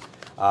event.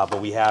 But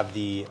we have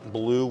the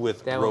blue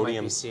with that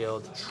rhodium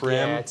sealed.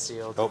 trim. Yeah, it's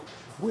sealed. Oh,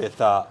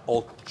 with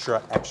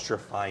ultra extra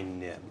fine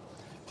nib.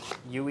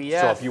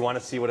 UEF. So if you want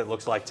to see what it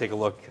looks like, take a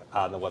look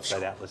on the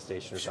website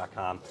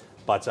atlasstationers.com.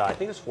 But I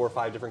think there's 4 or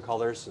 5 different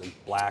colors: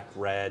 black,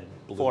 red,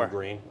 blue, 4.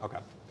 green. Okay.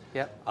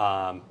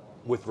 Yep.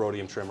 With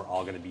rhodium trim are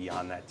all going to be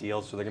on that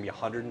deal. So they're going to be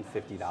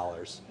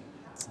 $150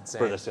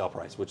 for the sale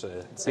price, which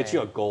gets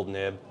you a gold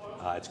nib.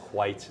 It's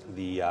quite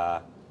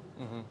the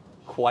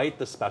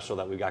special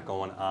that we got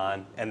going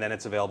on, and then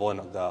it's available in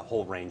the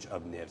whole range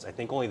of nibs. I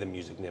think only the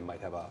music nib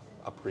might have a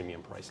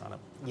premium price on it.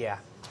 Yeah.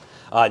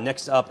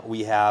 Next up,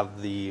 we have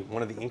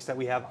one of the inks that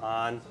we have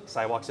on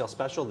Sidewalk Sale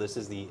Special. This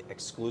is the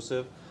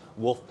exclusive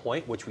Wolf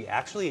Point, which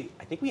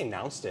I think we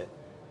announced it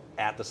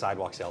at the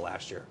Sidewalk Sale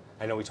last year.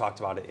 I know we talked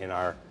about it in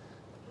our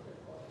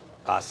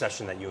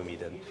session that you and me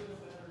did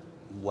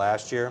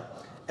last year.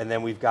 And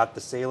then we've got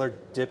the Sailor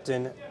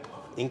Dipton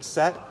ink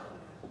set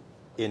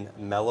in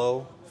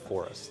Mellow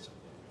Forest.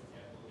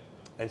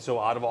 And so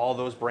out of all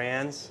those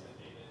brands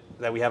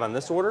that we have on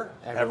this order,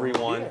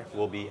 everyone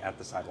will be at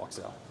the Sidewalk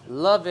Sale.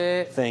 Love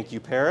it. Thank you,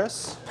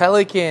 Paris.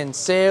 Pelican,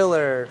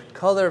 Sailor,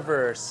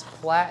 Colorverse,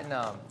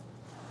 Platinum.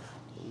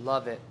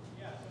 Love it.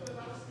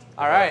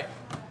 All right.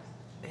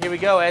 Here we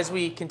go. As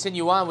we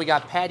continue on, we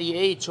got Patty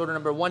H, order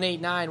number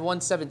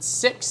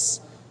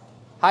 189176.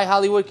 Hi,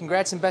 Hollywood.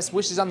 Congrats and best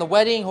wishes on the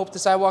wedding. Hope the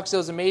Sidewalk Sale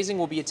is amazing.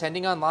 We'll be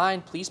attending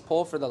online. Please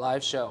poll for the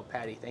live show.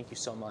 Patty, thank you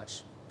so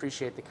much.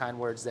 Appreciate the kind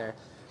words there.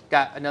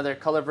 Got another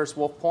Colorverse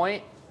Wolf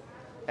Point.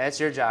 That's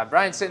your job.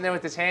 Brian's sitting there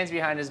with his hands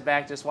behind his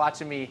back just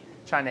watching me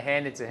trying to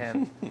hand it to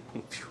him.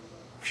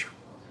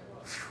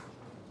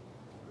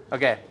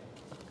 Okay.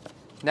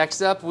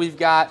 Next up, we've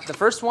got the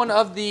first one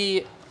of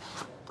the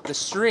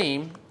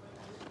stream,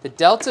 the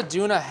Delta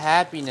Duna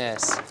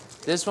Happiness.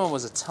 This one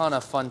was a ton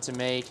of fun to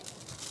make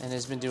and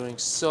has been doing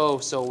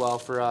so well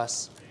for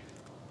us.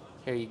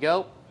 Here you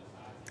go.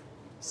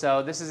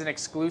 So this is an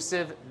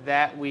exclusive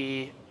that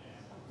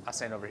I'll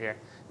stand over here.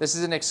 This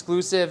is an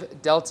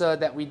exclusive Delta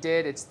that we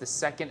did. It's the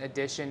 2nd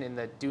edition in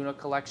the Duna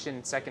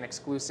collection, 2nd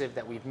exclusive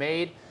that we've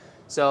made.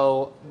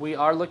 So we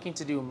are looking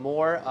to do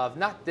more of,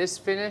 not this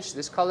finish,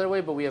 this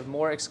colorway, but we have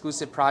more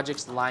exclusive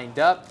projects lined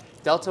up.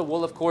 Delta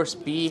will, of course,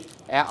 be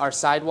at our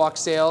Sidewalk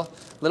Sale.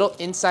 Little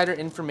insider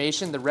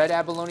information, the red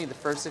abalone, the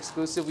first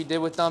exclusive we did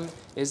with them,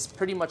 is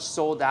pretty much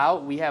sold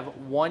out. We have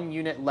 1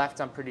 unit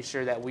left, I'm pretty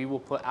sure, that we will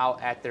put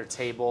out at their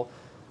table.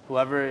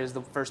 Whoever is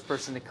the first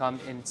person to come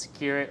and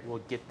secure it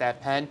will get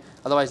that pen.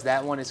 Otherwise,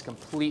 that one is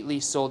completely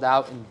sold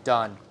out and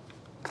done.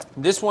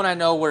 This one I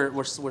know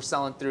we're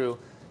selling through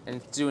and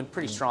it's doing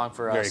pretty strong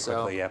for us. Very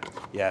quickly, yeah.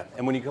 Yeah,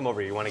 and when you come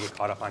over, you want to get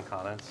caught up on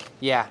comments?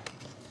 Yeah.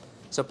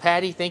 So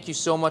Patty, thank you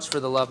so much for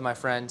the love, my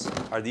friend.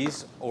 Are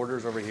these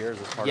orders over here? Is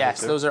this part yes,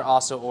 of it too? Those are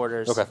also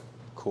orders. Okay,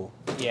 cool.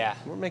 Yeah.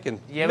 We're making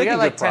we got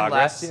like 10 progress.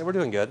 left. Yeah, we're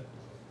doing good.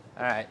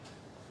 All right.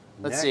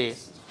 Let's see.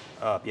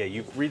 Yeah,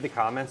 you read the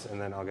comments and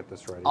then I'll get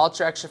this ready.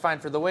 Ultra Extra Fine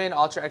for the win.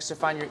 Ultra Extra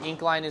Fine, your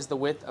ink line is the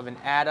width of an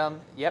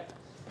atom. Yep.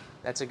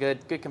 That's a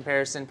good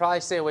comparison.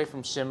 Probably stay away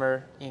from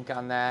shimmer ink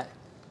on that.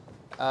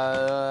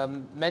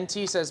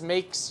 Menti says,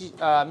 makes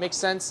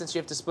sense since you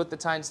have to split the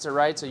tines to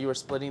right, so you are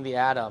splitting the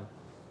atom.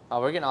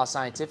 Oh, we're getting all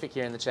scientific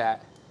here in the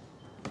chat.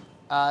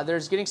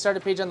 There's getting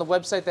started page on the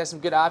website that has some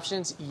good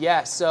options.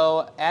 Yes,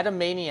 so Atom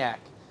Maniac.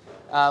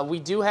 We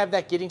do have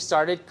that getting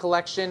started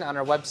collection on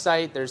our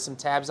website. There's some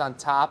tabs on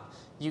top.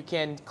 You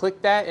can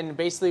click that, and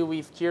basically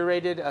we've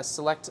curated a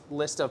select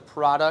list of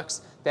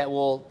products that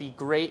will be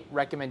great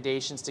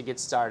recommendations to get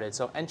started.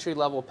 So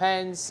entry-level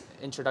pens,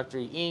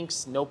 introductory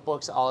inks,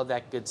 notebooks, all of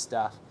that good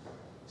stuff.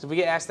 So we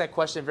get asked that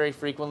question very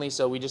frequently,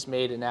 so we just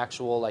made an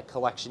actual like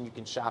collection you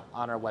can shop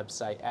on our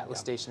website,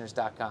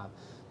 atlasstationers.com.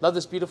 Love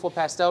this beautiful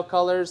pastel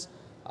colors.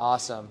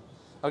 Awesome.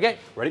 Okay.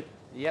 Ready?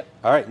 Yep.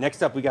 All right,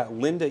 next up we got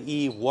Linda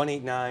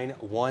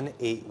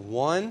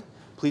E189181.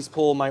 Please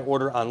pull my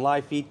order on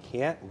live feed.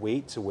 Can't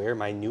wait to wear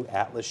my new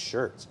Atlas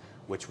shirts,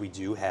 which we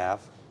do have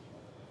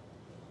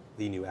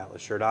the new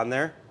Atlas shirt on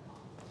there.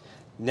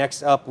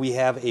 Next up we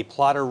have a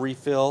plotter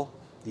refill,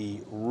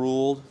 the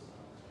ruled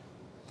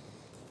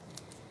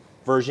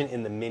version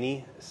in the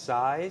mini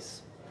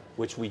size,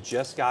 which we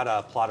just got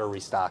a plotter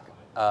restock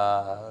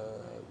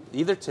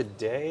either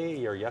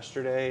today or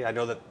yesterday. I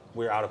know that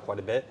we're out of quite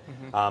a bit,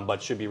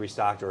 but should be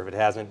restocked, or if it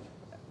hasn't,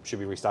 should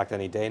be restocked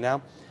any day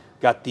now.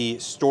 Got the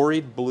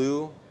storied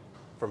blue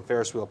from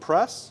Ferris Wheel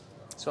Press.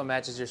 This one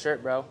matches your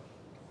shirt, bro.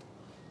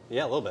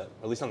 Yeah, a little bit.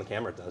 At least on the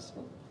camera it does.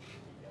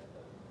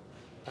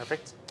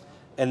 Perfect.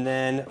 And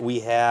then we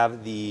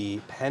have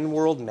the Pen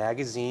World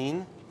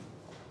magazine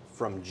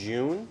from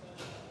June.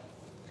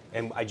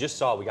 And I just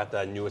saw we got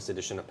the newest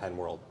edition of Pen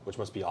World, which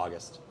must be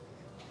August.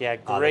 Yeah,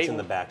 great. That's in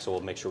the back, so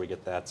we'll make sure we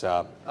get that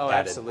Oh,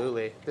 added.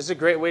 absolutely. This is a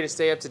great way to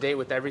stay up to date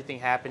with everything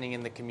happening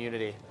in the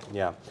community.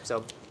 Yeah.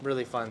 So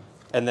really fun.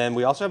 And then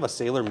we also have a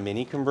Sailor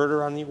Mini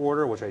converter on the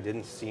order, which I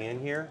didn't see in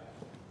here.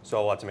 So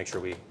we'll have to make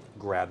sure we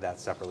grab that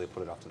separately,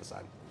 put it off to the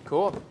side.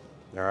 Cool.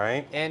 All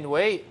right. And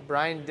wait,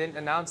 Brian didn't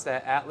announce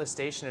that Atlas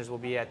Stationers will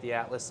be at the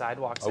Atlas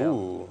Sidewalk sale.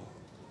 Ooh.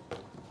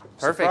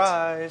 Perfect.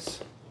 Surprise.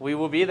 We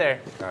will be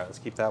there. All right, let's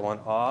keep that one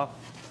off.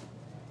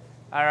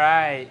 All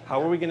right. How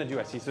are we gonna do?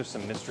 I see there's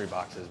some mystery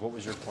boxes. What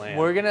was your plan?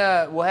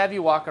 We'll have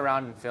you walk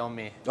around and film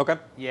me. Okay.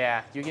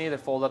 Yeah, you can either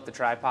fold up the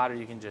tripod or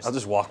you can just. I'll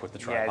just walk with the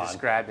tripod. Yeah, just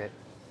grab it.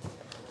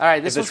 All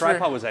right, this if the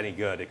tripod was any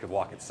good, it could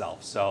walk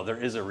itself. So there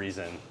is a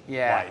reason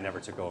why it never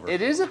took over.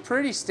 It is a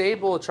pretty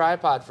stable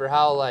tripod for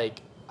how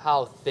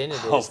thin it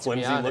is. How to be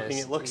flimsy honest. looking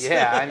it looks.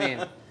 Yeah, I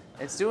mean,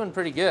 it's doing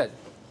pretty good.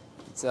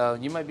 So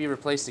you might be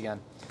replaced again.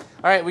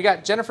 All right, we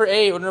got Jennifer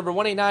A, order number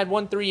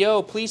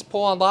 189130. Please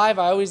pull on live.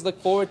 I always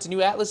look forward to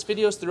new Atlas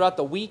videos throughout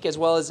the week, as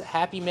well as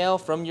happy mail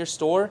from your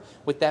store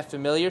with that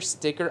familiar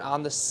sticker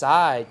on the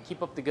side.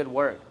 Keep up the good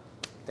work.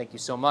 Thank you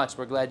so much.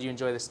 We're glad you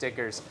enjoy the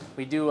stickers.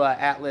 We do an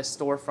Atlas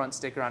storefront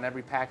sticker on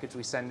every package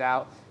we send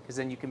out, because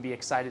then you can be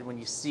excited when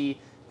you see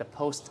the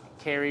post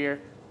carrier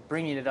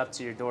bringing it up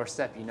to your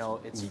doorstep. You know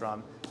it's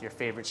from your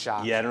favorite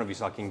shop. Yeah, I don't know if you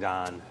saw King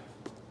Don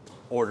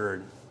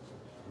ordered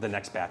the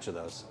next batch of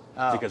those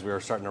because we were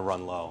starting to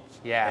run low.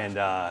 Yeah. And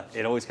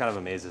it always kind of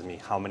amazes me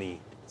how many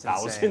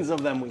thousands insane.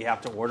 of them we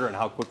have to order and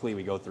how quickly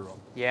we go through them.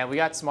 Yeah, we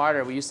got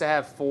smarter. We used to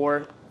have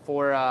four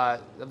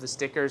of the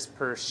stickers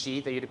per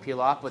sheet that you had to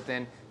peel off, but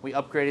then we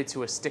upgraded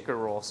to a sticker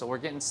roll. So we're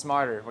getting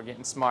smarter. We're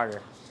getting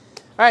smarter.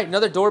 All right,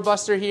 another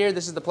doorbuster here.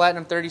 This is the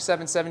Platinum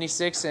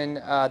 3776 in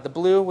the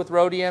blue with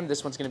rhodium.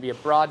 This one's going to be a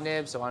broad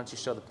nib, so why don't you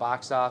show the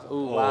box off?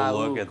 Ooh, wow,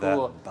 look at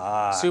that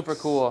box. Super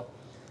cool.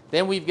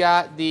 Then we've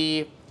got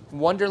the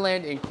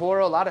Wonderland in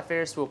coral. A lot of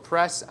Ferris Wheel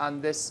Press on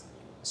this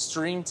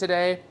stream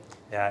today.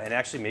 Yeah, and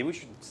actually maybe we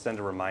should send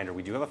a reminder.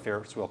 We do have a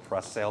Ferris Wheel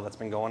Press sale that's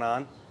been going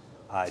on.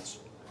 It's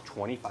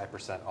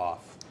 25%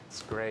 off.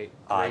 It's great.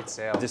 Great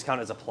sale.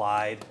 Discount is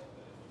applied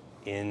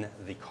in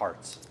the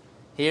carts.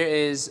 Here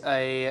is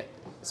a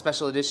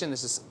special edition.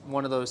 This is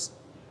one of those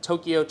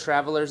Tokyo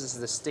Travelers. This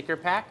is the sticker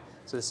pack.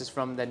 So this is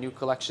from the new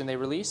collection they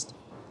released.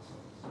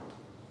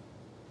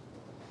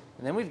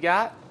 And then we've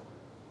got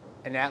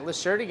an Atlas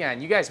shirt again.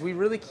 You guys, we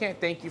really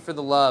can't thank you for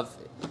the love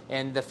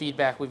and the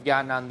feedback we've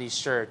gotten on these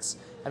shirts.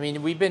 I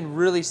mean, we've been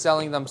really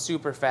selling them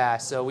super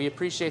fast, so we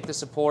appreciate the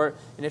support.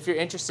 And if you're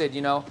interested, you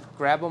know,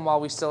 grab them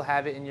while we still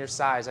have it in your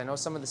size. I know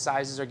some of the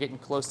sizes are getting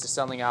close to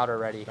selling out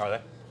already. Are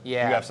they?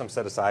 Yeah. You have some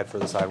set aside for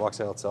the sidewalk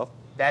sale itself?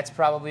 That's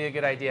probably a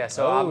good idea.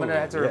 So I'm going to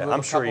have to remove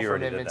a couple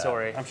from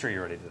inventory. I'm sure you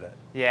already did that.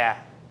 Yeah.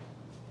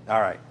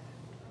 All right.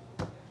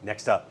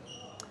 Next up,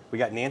 we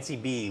got Nancy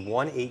B,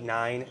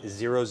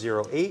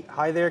 189008.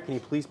 Hi there, can you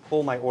please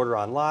pull my order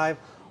on live?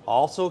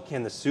 Also,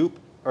 can the soup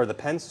or the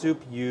pen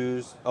soup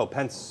use? Oh,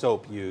 pen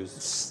soap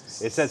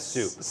use? It says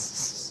soup.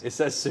 It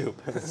says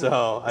soup.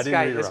 So I didn't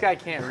read it wrong. This guy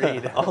can't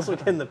read. Also,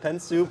 can the pen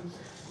soup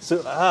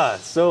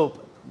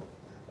soap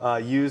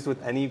be used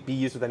with any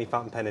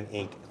fountain pen and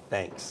ink?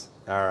 Thanks.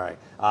 All right.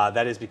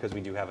 That is because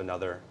we do have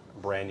another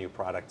brand new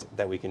product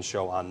that we can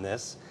show on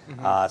this.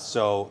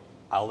 So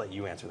I'll let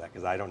you answer that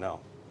because I don't know.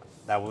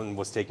 That one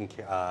was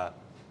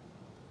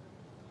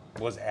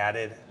was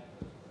added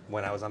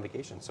when I was on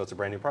vacation, so it's a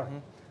brand new product,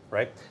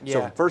 right? Yeah.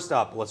 So first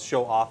up, let's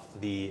show off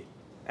the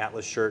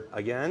Atlas shirt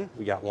again.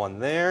 We got one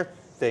there.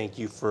 Thank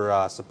you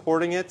for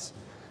supporting it.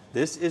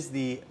 This is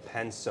the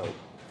pen soap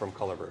from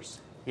Colorverse.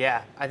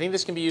 Yeah, I think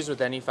this can be used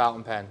with any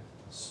fountain pen.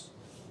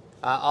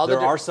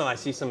 I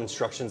see some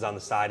instructions on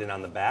the side and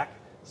on the back.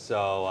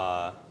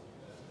 So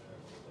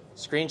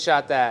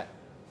screenshot that.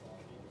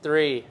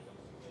 3,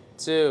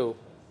 2,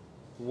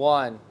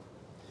 1.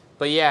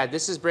 But yeah,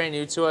 this is brand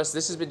new to us.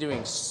 This has been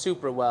doing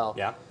super well.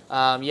 Yeah.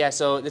 Yeah,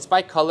 so it's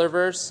by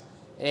Colorverse.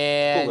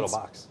 And cool little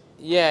box.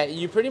 Yeah,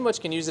 you pretty much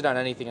can use it on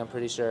anything, I'm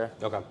pretty sure.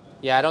 Okay.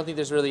 Yeah, I don't think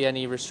there's really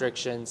any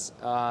restrictions.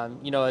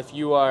 You know, if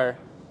you are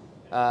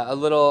a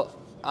little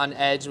on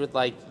edge with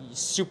like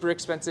super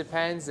expensive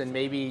pens, then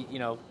maybe, you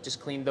know, just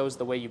clean those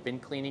the way you've been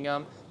cleaning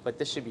them. But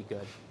this should be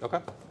good. Okay.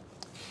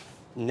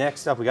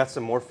 Next up, we got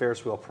some more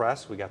Ferris wheel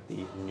press. We got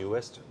the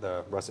newest,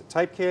 the russet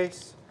type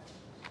case,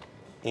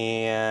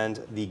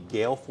 and the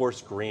Gale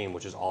Force Green,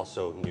 which is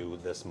also new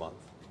this month.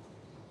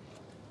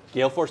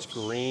 Gale Force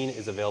Green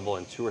is available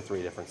in 2 or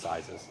 3 different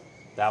sizes.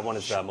 That one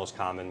is the most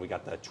common. We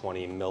got the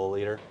 20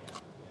 milliliter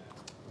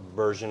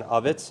version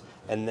of it.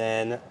 And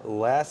then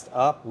last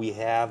up, we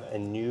have a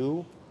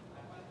new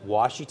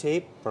washi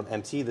tape from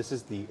MT. This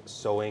is the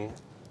sewing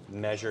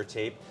measure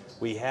tape.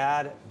 We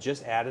had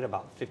just added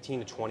about 15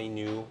 to 20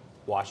 new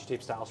washi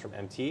tape styles from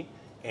MT,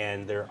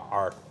 and there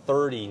are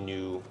 30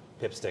 new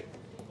Pipstick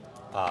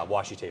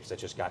washi tapes that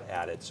just got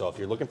added. So if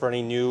you're looking for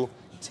any new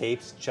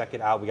tapes, check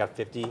it out. We got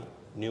 50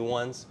 new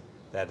ones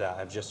that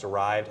have just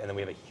arrived, and then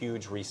we have a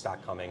huge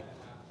restock coming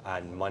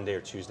on Monday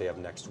or Tuesday of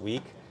next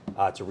week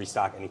to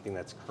restock anything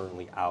that's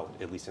currently out,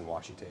 at least in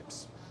washi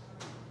tapes.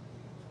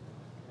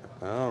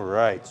 All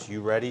right,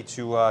 you ready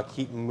to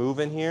keep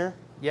moving here?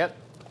 Yep.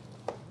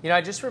 You know,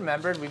 I just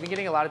remembered we've been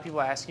getting a lot of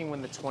people asking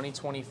when the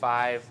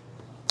 2025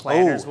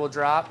 planners will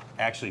drop.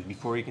 Actually,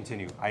 before you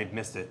continue, I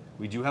missed it.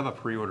 We do have a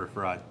pre-order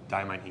for a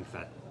Diamond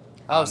Inkjet.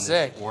 Oh,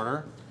 sick.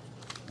 Order,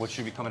 which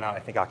should be coming out, I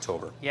think,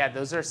 October. Yeah,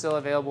 those are still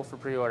available for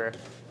pre-order.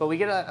 But we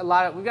get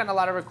we've gotten a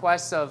lot of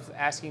requests of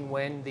asking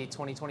when the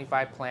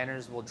 2025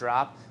 planners will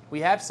drop. We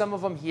have some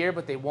of them here,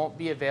 but they won't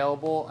be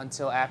available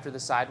until after the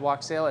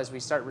Sidewalk sale. As we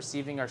start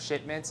receiving our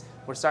shipments,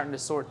 we're starting to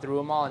sort through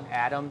them all and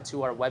add them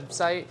to our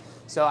website.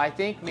 So I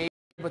think maybe,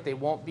 but they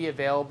won't be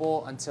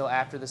available until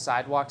after the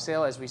Sidewalk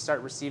sale. As we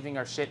start receiving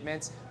our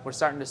shipments, we're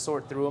starting to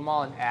sort through them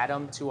all and add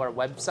them to our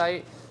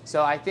website.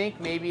 So I think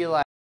maybe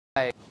like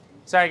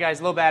sorry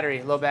guys, low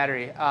battery.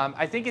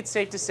 I think it's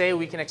safe to say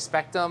we can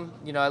expect them,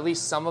 you know, at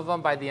least some of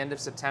them by the end of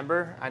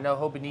September. I know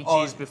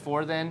Hobonichi's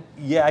before then.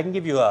 Yeah, I can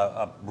give you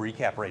a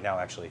recap right now,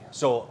 actually.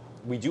 So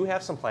we do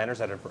have some planners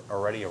that have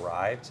already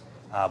arrived.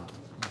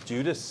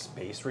 Due to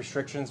space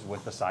restrictions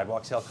with the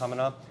Sidewalk sale coming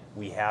up,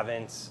 we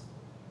haven't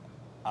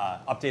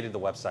updated the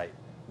website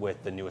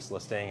with the newest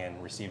listing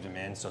and received them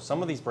in. So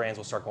some of these brands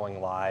will start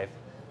going live,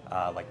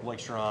 like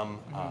Blakestrom,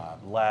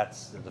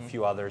 Let's, there's a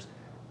few others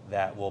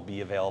that will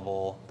be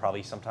available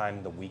probably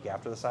sometime the week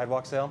after the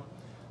Sidewalk sale.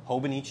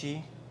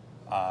 Hobonichi,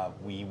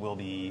 we will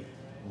be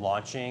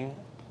launching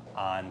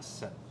on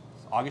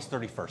August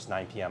 31st,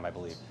 9 p.m. I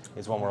believe,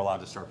 is when we're allowed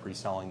to start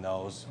pre-selling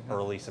those.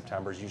 Early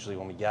September is usually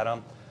when we get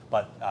them.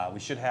 But we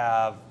should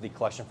have the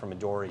collection from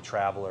Midori,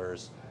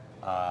 Travelers,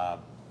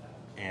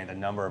 and a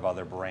number of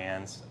other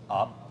brands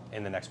up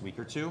in the next week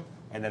or two.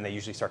 And then they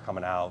usually start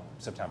coming out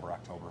September,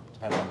 October,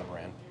 depending on the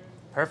brand.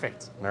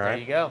 Perfect. All right. There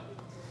you go.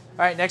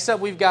 All right, next up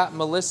we've got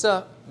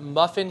Melissa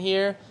Muffin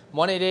here,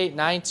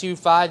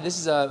 188925. This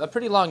is a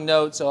pretty long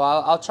note, so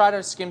I'll try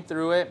to skim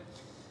through it.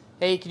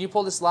 Hey, can you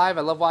pull this live?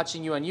 I love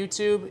watching you on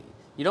YouTube.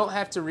 You don't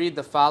have to read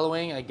the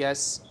following, I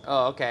guess.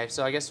 Oh, okay,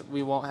 so I guess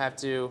we won't have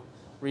to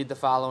read the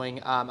following.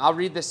 I'll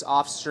read this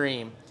off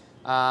stream.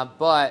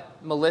 But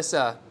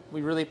Melissa,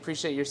 we really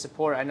appreciate your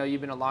support. I know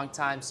you've been a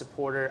long-time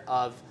supporter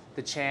of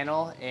the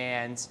channel,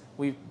 and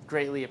we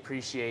greatly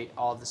appreciate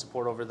all of the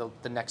support over the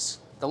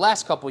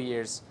last couple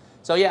years.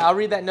 So yeah, I'll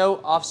read that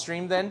note off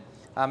stream then.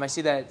 I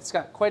see that it's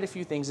got quite a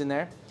few things in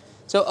there.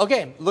 So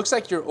okay, looks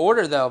like your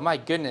order though, my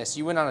goodness,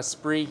 you went on a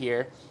spree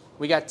here.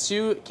 We got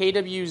 2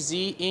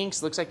 KWZ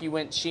inks. Looks like you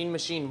went Sheen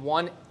Machine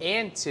 1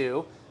 and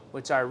 2,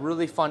 which are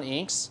really fun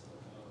inks.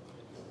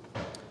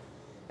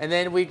 And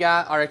then we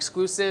got our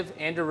exclusive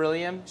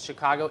Anderillium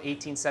Chicago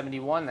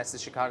 1871. That's the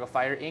Chicago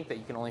Fire ink that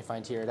you can only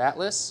find here at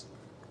Atlas.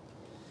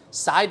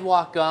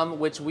 Sidewalk gum,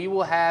 which we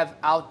will have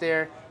out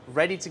there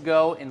ready to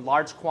go in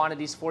large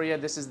quantities for you.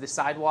 This is the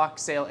Sidewalk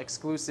sale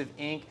exclusive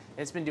ink.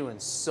 It's been doing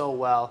so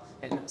well.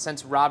 And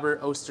since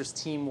Robert Oster's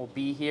team will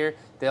be here,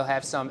 they'll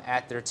have some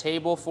at their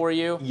table for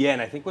you. Yeah,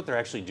 and I think what they're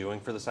actually doing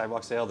for the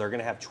Sidewalk sale, they're going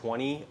to have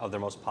 20 of their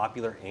most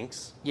popular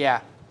inks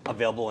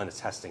available in a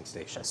testing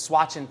station.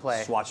 Swatch and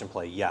play. Swatch and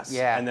play, yes.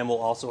 Yeah. And then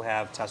we'll also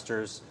have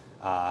testers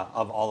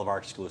of all of our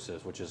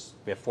exclusives, which is,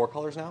 we have 4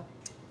 colors now?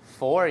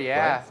 4,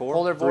 yeah. Right? 4?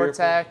 Polar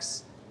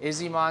Vortex,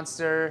 Izzy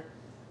Monster,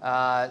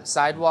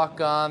 Sidewalk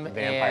gum,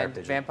 Vampire and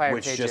Pigeon, Vampire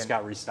which Pigeon. just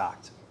got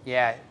restocked.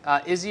 Yeah,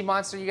 Izzy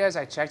Monster, you guys,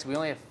 I checked, we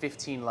only have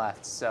 15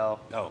 left, so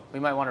we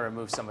might want to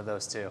remove some of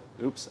those too.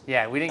 Oops.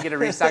 Yeah, we didn't get a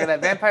restock of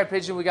that. Vampire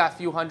Pigeon, we got a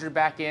few hundred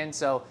back in,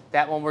 so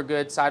that one we're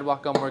good.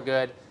 Sidewalk gum, we're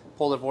good.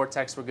 Polar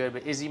Vortex, we're good.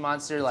 But Izzy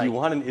Monster, like... If you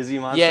want an Izzy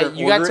Monster, yeah,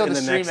 you got order till in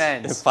the stream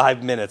ends. In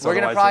 5 minutes. We're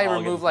going to probably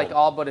remove like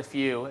all but a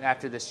few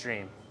after the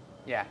stream.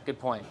 Yeah, good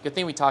point. Good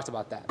thing we talked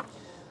about that.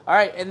 All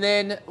right, and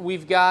then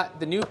we've got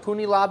the new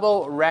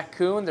Punilabo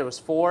Raccoon. There was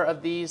 4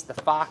 of these, the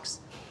fox,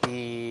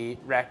 the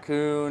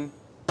raccoon,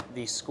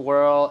 the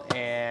squirrel,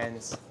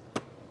 and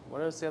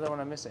what was the other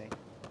one I'm missing?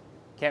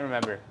 Can't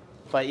remember.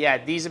 But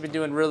yeah, these have been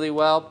doing really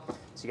well.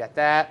 So you got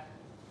that.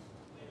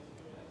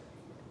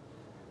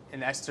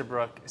 An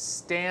Esterbrook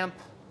stamp.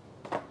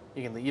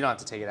 You don't have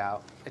to take it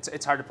out.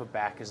 It's hard to put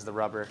back because of the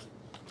rubber.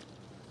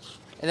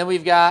 And then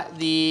we've got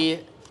the,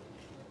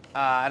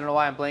 I don't know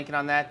why I'm blanking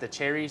on that, the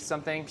cherry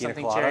something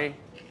cherry.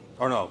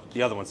 Or no,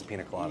 the other one's the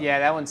pina colada. Yeah,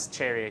 that one's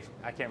cherry.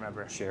 I can't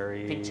remember.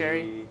 Cherry. Pink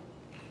cherry?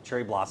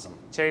 Cherry blossom.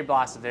 Cherry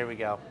blossom, there we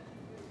go.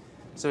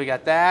 So we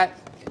got that.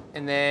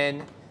 And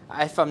then,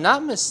 if I'm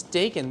not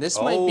mistaken,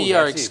 this might be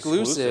our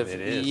exclusive.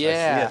 It is. Yeah.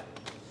 I see it.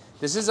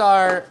 This is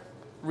our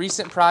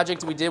recent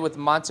project we did with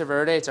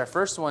Monteverde. It's our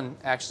first one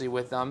actually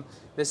with them.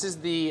 This is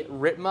the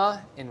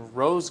Ritma in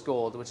rose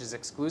gold, which is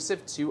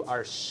exclusive to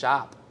our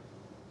shop.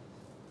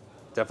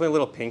 Definitely a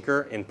little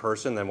pinker in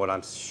person than what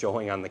I'm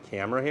showing on the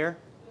camera here.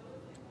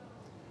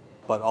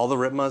 But all the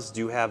Ritmas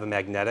do have a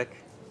magnetic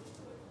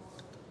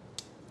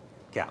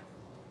cap.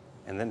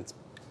 And then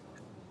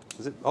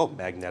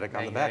magnetic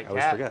on the back. I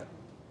always forget.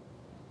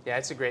 Yeah,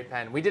 it's a great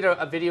pen. We did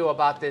a video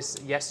about this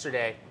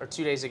yesterday or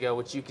 2 days ago,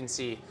 which you can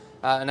see,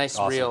 a nice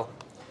reel.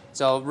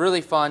 So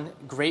really fun,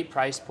 great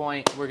price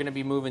point. We're gonna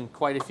be moving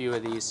quite a few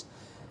of these.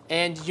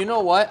 And you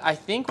know what? I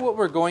think what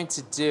we're going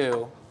to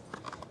do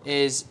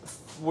is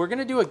we're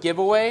gonna do a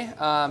giveaway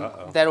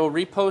that will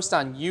repost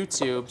on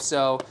YouTube.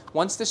 So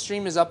once the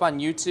stream is up on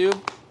YouTube,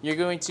 you're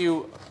going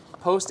to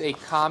post a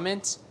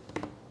comment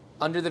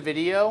under the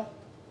video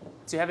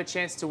to have a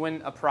chance to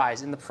win a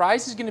prize. And the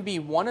prize is gonna be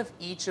one of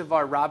each of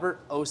our Robert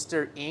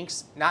Oster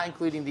inks, not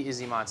including the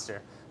Izzy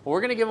Monster. But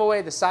we're gonna give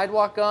away the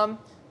Sidewalk gum,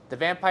 the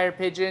Vampire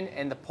Pigeon,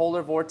 and the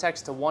Polar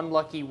Vortex to one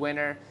lucky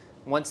winner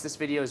once this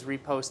video is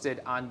reposted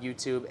on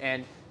YouTube.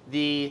 And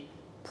the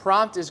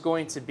prompt is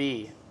going to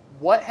be,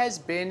 what has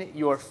been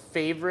your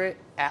favorite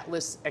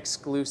Atlas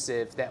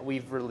exclusive that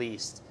we've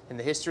released? In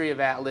the history of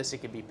Atlas, it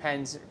could be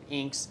pens,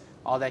 inks,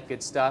 all that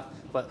good stuff.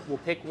 But we'll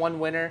pick one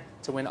winner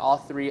to win all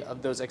 3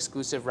 of those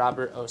exclusive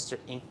Robert Oster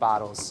ink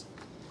bottles.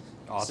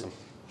 Awesome.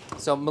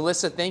 So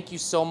Melissa, thank you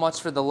so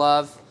much for the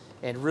love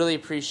and really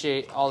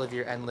appreciate all of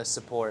your endless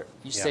support.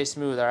 You stay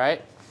smooth, all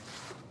right?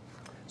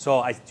 So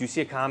I do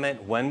see a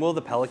comment, when will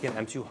the Pelican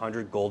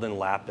M200 Golden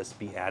Lapis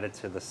be added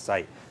to the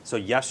site? So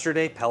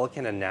yesterday,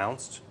 Pelican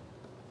announced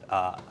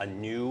a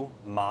new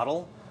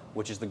model,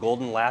 which is the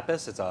Golden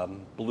Lapis. It's a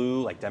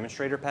blue like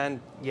demonstrator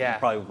pen. Yeah.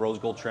 Probably rose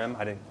gold trim.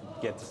 I didn't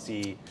get to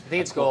see. I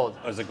think it's gold.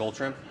 Oh, is it gold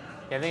trim?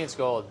 Yeah, I think it's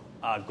gold.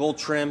 Gold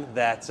trim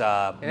that.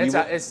 And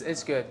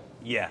it's good.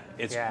 Yeah,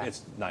 it's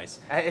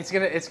nice. It's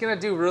gonna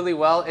do really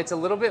well. It's a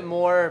little bit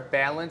more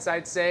balanced,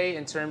 I'd say,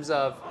 in terms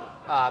of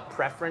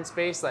preference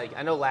based. Like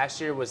I know last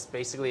year was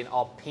basically an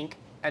all pink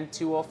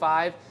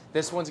N205.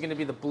 This one's gonna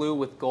be the blue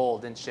with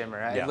gold and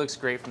shimmer. It looks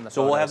great from the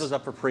So photos. we'll have those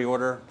up for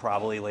pre-order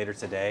probably later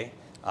today,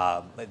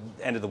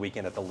 end of the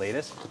weekend at the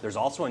latest. There's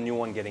also a new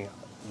one getting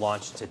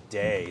launched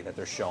today that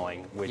they're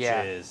showing, which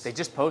is... They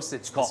just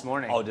posted this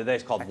morning. Oh, did they?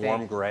 It's called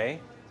Warm Gray.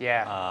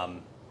 Yeah.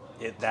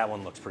 That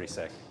one looks pretty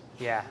sick.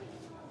 Yeah.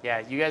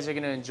 Yeah, you guys are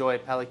going to enjoy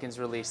Pelican's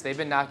release. They've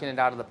been knocking it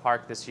out of the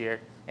park this year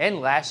and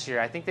last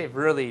year. I think they've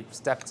really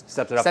stepped it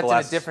up the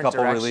last in a different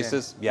couple direction.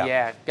 releases.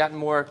 Yeah, gotten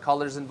more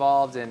colors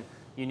involved and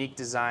unique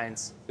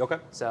designs. Okay.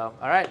 So,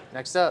 all right,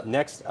 next up.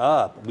 Next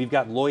up, we've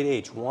got Lloyd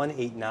H.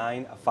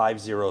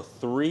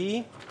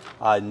 189503.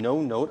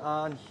 No note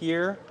on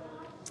here.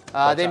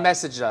 They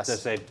messaged us. To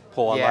say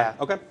pull online? Yeah.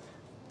 Okay.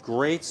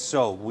 Great.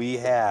 So we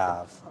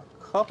have a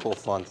couple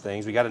fun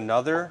things. We got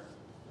another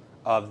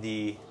of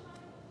the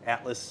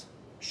Atlas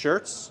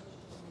shirts.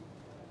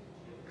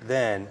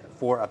 Then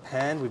for a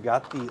pen, we've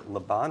got the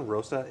Laban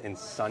Rosa in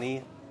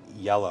Sunny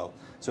Yellow.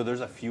 So there's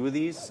a few of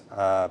these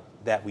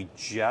that we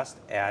just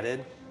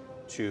added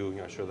to, you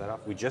want to show that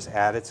off? We just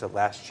added to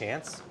Last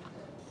Chance.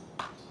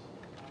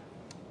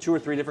 2 or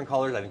 3 different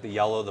colors. I think the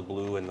yellow, the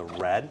blue, and the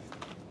red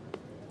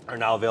are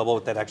now available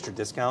with that extra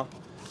discount.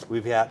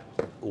 We've got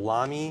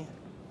Lamy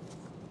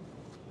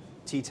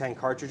T10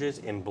 cartridges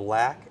in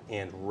black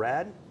and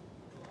red.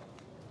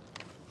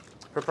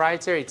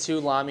 Proprietary to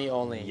Lamy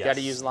only. Yes. You got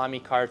to use Lamy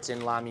carts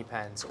and Lamy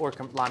pens or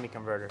Lamy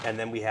converter. And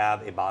then we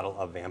have a bottle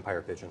of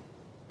Vampire Pigeon.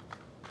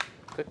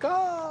 Good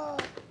call.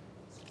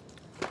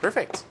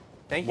 Perfect.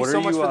 Thank you so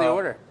much for the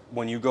order.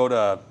 When you go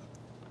to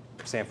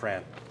San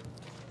Fran,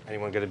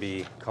 anyone going to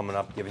be coming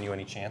up giving you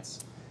any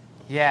chance?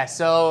 Yeah,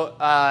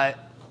 so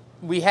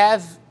we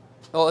have,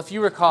 well, if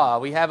you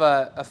recall, we have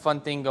a fun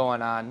thing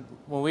going on.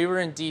 When we were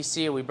in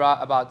DC, we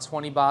brought about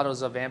 20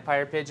 bottles of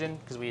Vampire Pigeon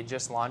because we had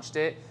just launched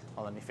it.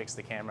 Oh, let me fix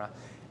the camera.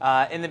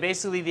 And then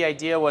basically the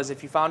idea was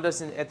if you found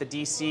us at the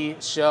DC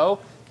show,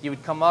 you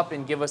would come up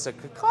and give us a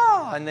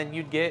caw, and then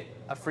you'd get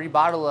a free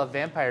bottle of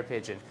Vampire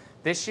Pigeon.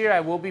 This year I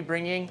will be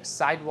bringing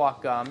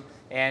Sidewalk gum,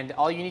 and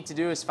all you need to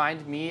do is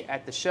find me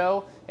at the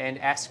show and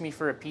ask me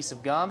for a piece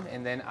of gum,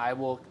 and then I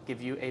will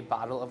give you a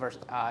bottle of our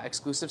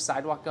exclusive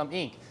Sidewalk gum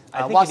ink.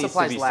 I think it needs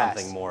to be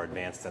something more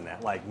advanced than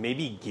that. Like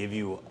maybe give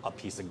you a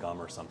piece of gum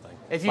or something.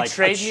 If you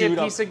trade me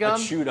a piece of gum?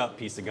 A chewed up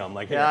piece of gum.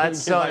 Like, yeah,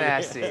 that's so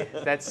nasty.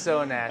 That's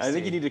so nasty. I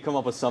think you need to come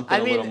up with something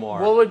a little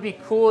more. What would be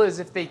cool is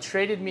if they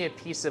traded me a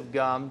piece of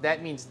gum,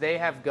 that means they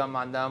have gum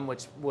on them,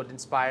 which would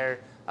inspire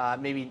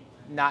maybe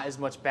not as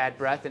much bad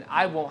breath, and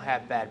I won't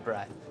have bad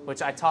breath,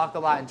 which I talk a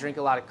lot and drink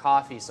a lot of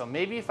coffee. So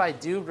maybe if I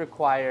do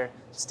require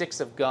sticks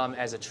of gum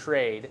as a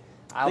trade,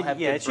 I'll have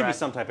yeah, good it should breath. be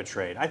some type of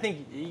trade. I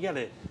think you got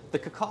to, the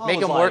cacao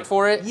Make is them work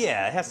for it?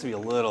 Yeah, it has to be a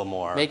little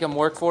more. Make them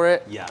work for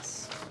it?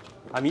 Yes.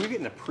 I mean, you're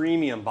getting a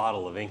premium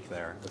bottle of ink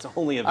there. It's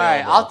only available. All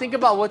right, I'll think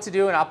about what to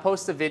do, and I'll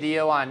post a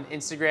video on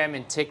Instagram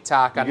and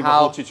TikTok on give how a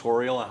whole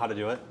tutorial on how to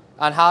do it.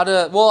 On how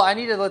to, well, I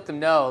need to let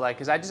them know, like,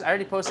 because I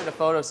already posted a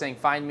photo saying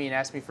find me and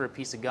ask me for a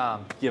piece of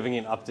gum. Giving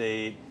an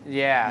update.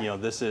 Yeah. You know,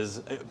 this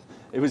is,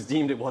 it was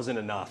deemed it wasn't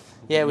enough.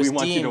 Yeah, it was We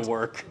want you deemed. to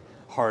work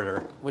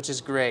harder. Which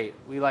is great.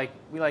 We like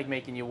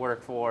making you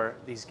work for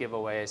these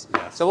giveaways.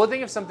 Yes. So we'll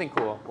think of something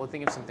cool.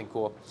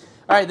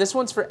 All right, this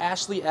one's for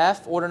Ashley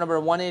F. Order number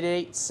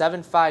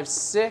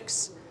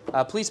 188756.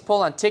 Please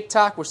pull on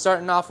TikTok. We're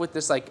starting off with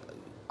this like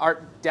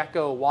Art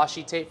Deco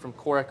washi tape from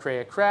Cora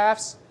Crea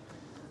Crafts.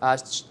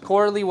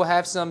 Quarterly will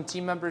have some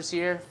team members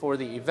here for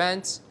the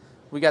event.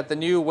 We got the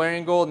new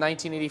Wearing Gold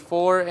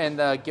 1984 and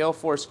the Gale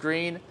Force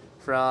Green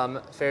from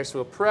Ferris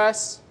Wheel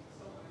Press.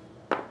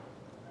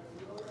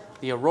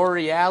 The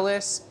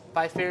Aurorealis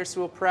by Ferris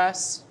Wheel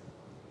Press.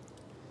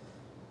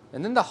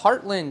 And then the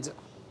Heartland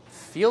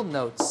Field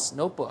Notes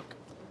notebook.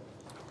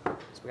 So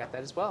we got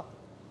that as well.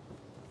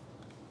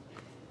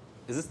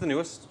 Is this the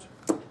newest?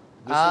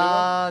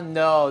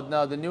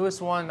 No. The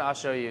newest one, I'll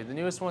show you. The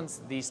newest one's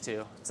these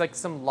two. It's like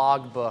some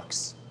log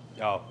books.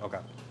 Oh, okay.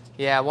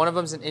 Yeah, one of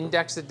them's an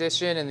index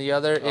edition and the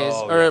other is,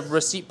 yes.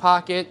 receipt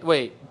pocket.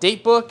 Wait,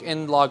 date book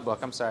and log book.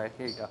 I'm sorry.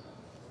 Here you go.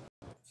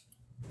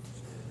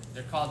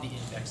 They're called the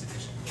index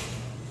edition.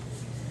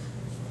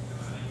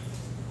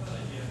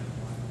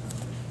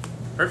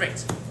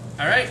 Perfect.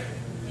 All right.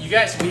 You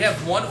guys, we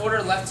have one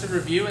order left to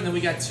review, and then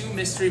we got 2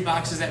 mystery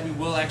boxes that we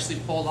will actually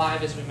pull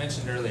live, as we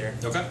mentioned earlier.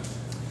 Okay.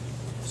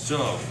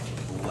 So,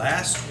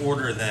 last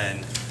order then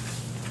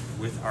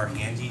with our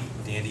handy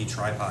dandy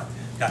tripod.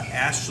 Got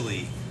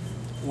Ashley,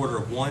 order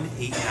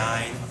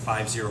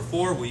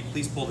 189504. Will you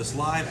please pull this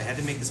live? I had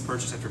to make this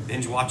purchase after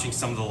binge watching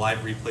some of the live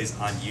replays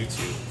on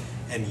YouTube.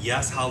 And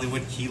yes,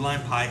 Hollywood key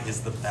lime pie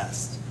is the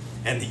best.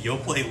 And the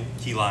Yoplait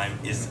key lime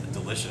is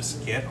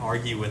delicious. Can't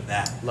argue with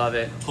that. Love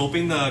it.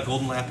 Hoping the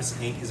Golden Lapis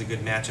ink is a good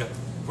matchup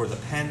for the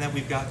pen that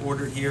we've got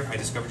ordered here. I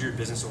discovered your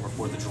business over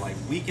 4th of July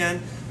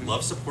weekend.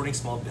 Love supporting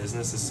small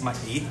business. This is my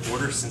 8th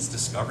order since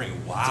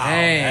discovering. Wow,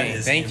 dang, that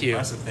is thank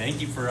impressive. you.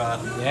 Thank you for all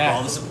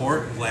the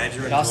support. I'm glad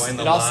you're enjoying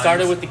the It all lives.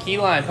 started with the key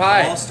lime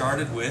pie. It all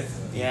started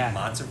with the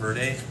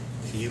Monteverde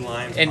key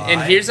lime pie.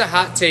 And here's a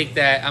hot take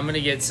that I'm gonna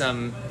get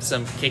some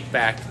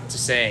kickback to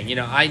saying. You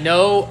know, I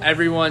know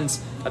everyone's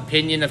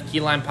opinion of key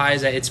lime pie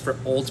is that it's for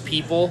old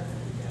people,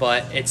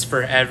 but it's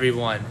for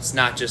everyone. It's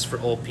not just for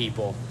old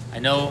people. I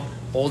know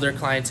older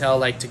clientele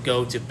like to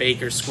go to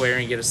Baker Square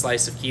and get a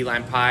slice of key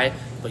lime pie,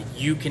 but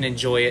you can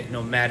enjoy it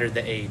no matter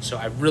the age. So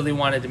I really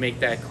wanted to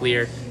make that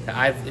clear that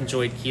I've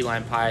enjoyed key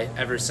lime pie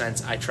ever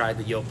since I tried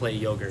the Yoplait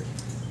yogurt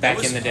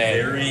back in the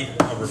day. Very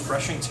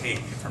refreshing take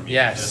from you.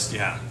 Yes.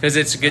 Because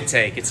it's a good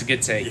take. It's a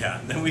good take. Yeah.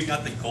 Then we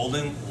got the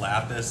Golden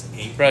Lapis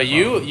ink. Bro,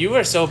 you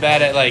are so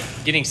bad at like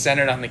getting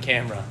centered on the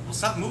camera. Well,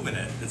 stop moving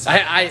it.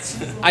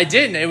 I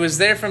didn't. It was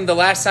there from the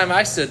last time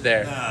I stood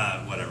there.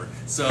 Whatever.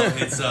 So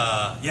it's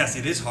yes,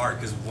 it is hard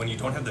because when you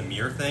don't have the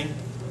mirror thing,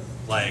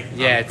 like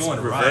it's going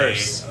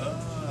reverse.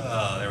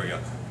 Right. There we go.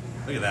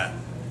 Look at that.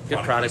 Good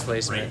product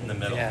placement. Right in the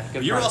middle. Yeah,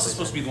 good You're product also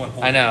supposed to be the one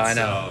holding I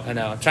know. it. I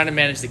know. I'm trying to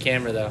manage the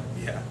camera though.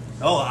 Yeah.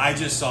 Oh, I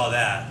just saw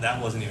that.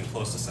 That wasn't even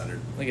close to centered.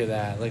 Look at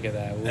that. Ooh,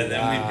 and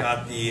then we've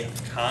got the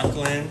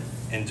Conklin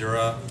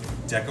Endura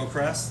Deco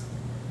Crest,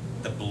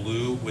 the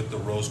blue with the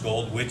rose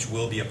gold, which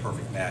will be a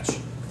perfect match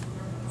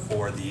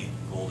for the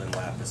Golden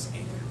Lapis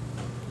ink.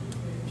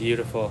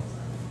 Beautiful.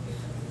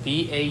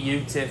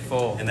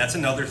 Beautiful. And that's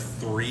another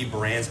 3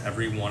 brands.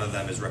 Every one of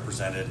them is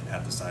represented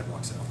at the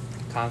Sidewalk sale.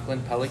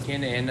 Conklin,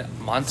 Pelican, and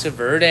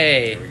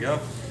Monteverde. There we go.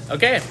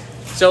 Okay.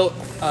 So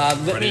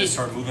Ready to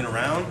start moving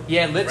around?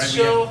 Yeah, let's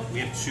show. We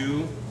have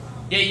 2.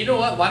 Yeah, you know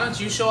what? Why don't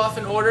you show off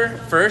an order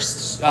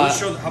first? How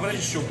about I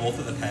just show both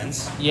of the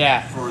pens?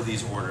 Yeah. For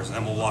these orders, and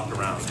then we'll walk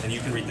around, and you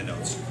can read the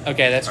notes.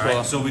 Okay, that's All cool.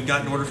 right, so we've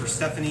got an order for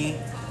Stephanie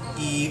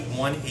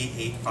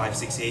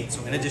E188568.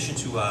 So in addition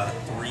to a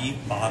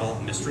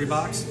 3-bottle mystery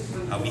box,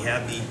 we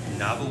have the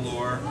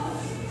Navalor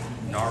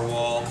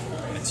Narwhal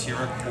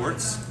Matera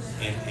Quartz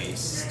in a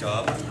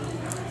stub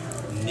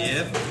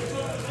nib.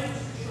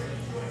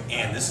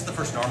 And this is the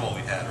first Narwhal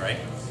we've had, right?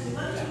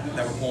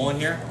 That we're pulling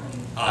here?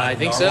 I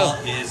think Narwhal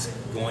so. is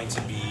going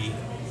to be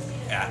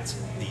at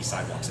the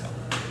Sidewalk sale.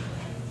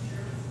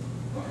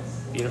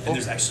 Beautiful.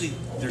 And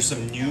there's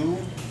some new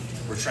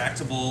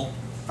retractable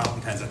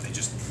fountain pens that they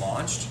just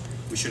launched.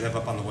 We should have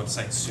up on the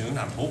website soon.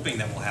 I'm hoping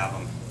that we'll have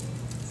them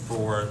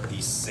for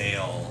the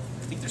sale.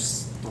 I think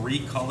there's 3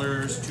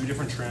 colors, 2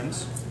 different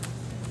trims.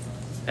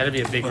 That'd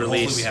be a big But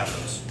release. hopefully we have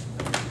those.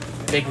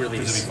 Big It'll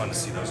release. be fun to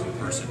see those in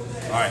person.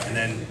 All right, and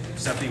then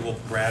Stephanie will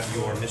grab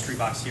your mystery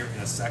box here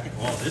in a second.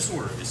 Well, this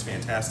order is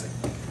fantastic.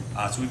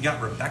 So we've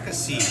got Rebecca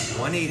C,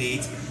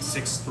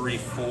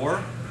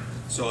 188634.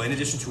 So in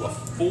addition to a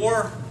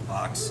 4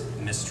 box,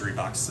 mystery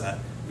box set.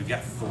 We've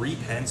got 3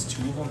 pens,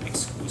 2 of them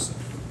exclusive.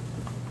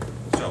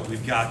 So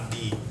we've got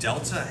the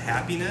Delta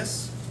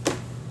Happiness,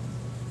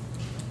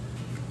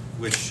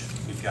 which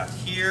we've got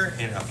here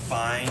in a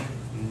fine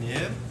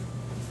nib.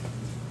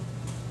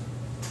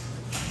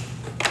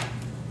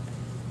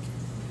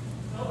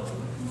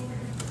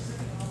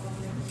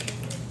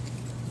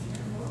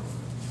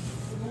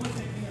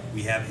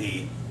 We have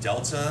a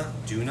Delta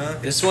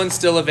Duna. This one's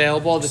still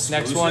available. This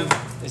next one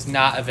is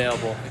not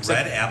available.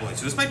 Red Abilene.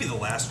 So this might be the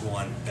last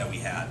one that we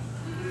had.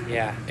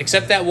 Yeah,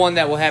 except that one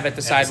that we'll have at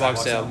the sidewalk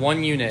sale.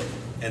 1 unit.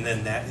 And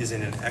then that is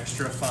in an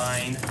extra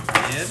fine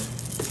nib.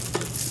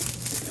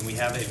 And we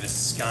have a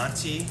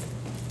Visconti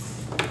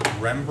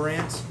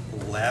Rembrandt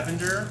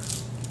Lavender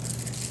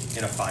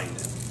in a fine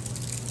nib.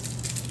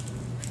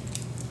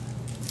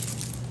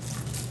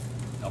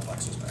 I'll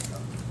flex those back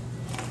up.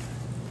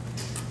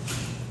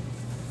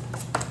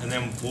 And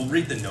then we'll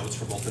read the notes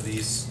for both of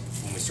these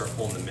when we start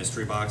pulling the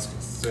mystery box,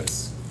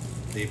 since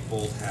they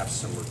both have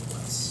some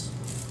requests.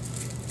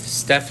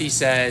 Steffi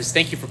says,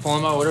 thank you for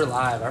pulling my order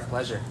live. Our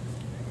pleasure.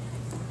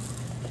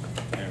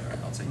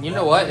 And you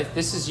know what? If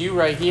this is you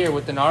right here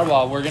with the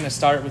narwhal, we're going to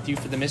start with you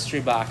for the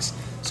mystery box.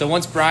 So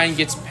once Brian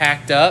gets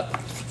packed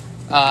up,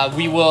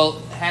 we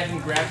will have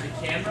him grab the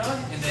camera,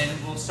 and then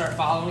we'll start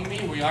following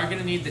me. We are going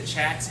to need the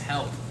chat's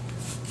help.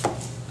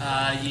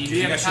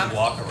 You guys should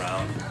walk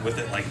around with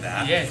it like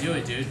that. Yeah, do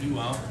it, dude. You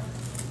won't.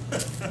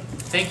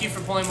 Thank you for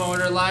pulling my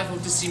order live.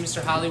 Hope to see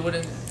Mr. Hollywood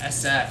and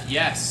SF.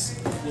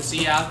 Yes, we'll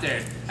see you out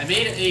there. I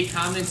made a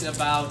comment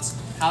about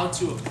how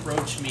to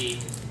approach me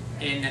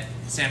in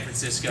San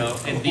Francisco,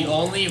 and the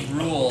only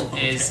rule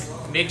is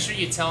make sure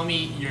you tell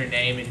me your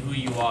name and who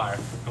you are,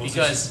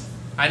 because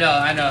I know.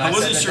 I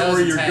wasn't sure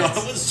where you're going. I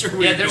wasn't sure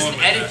where you're going. Yeah, there's an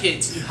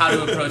etiquette to how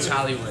to approach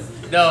Hollywood.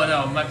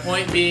 No. My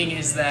point being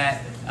is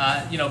that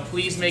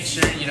please make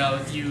sure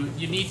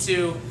you need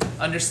to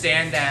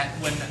understand that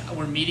when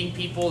we're meeting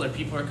people or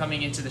people are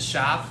coming into the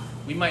shop,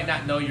 we might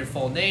not know your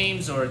full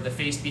names or the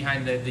face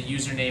behind the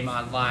username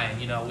online.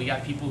 We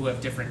got people who have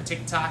different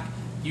TikTok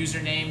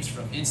usernames,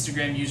 from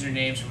Instagram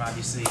usernames, from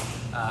obviously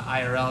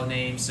IRL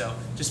names. So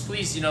just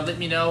please, let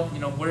me know,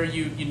 where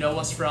you know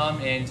us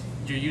from and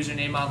your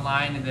username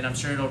online, and then I'm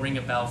sure it'll ring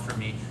a bell for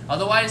me.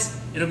 Otherwise,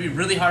 it'll be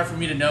really hard for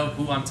me to know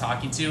who I'm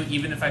talking to,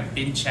 even if I've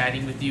been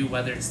chatting with you,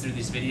 whether it's through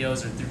these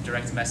videos or through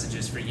direct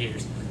messages for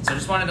years. So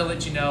just wanted to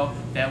let you know,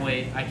 that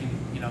way I can,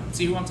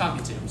 see who I'm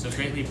talking to. So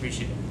greatly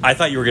appreciate it. I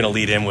thought you were going to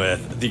lead in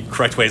with the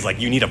correct ways,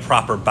 like you need a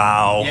proper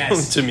bow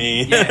to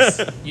me.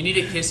 Yes, you need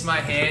to kiss my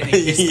hand and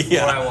kiss the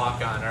floor I walk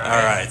on, all right?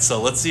 All right,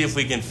 so let's see if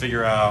we can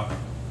figure out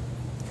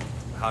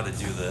how to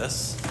do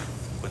this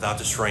without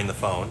destroying the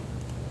phone.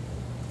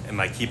 Am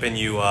I keeping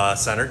you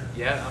centered?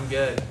 Yeah, I'm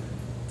good.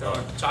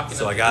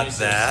 So I got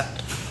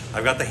that.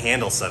 I've got the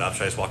handle set up.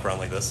 Should I just walk around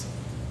like this?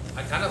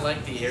 I kind of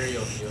like the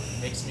aerial view.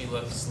 It makes me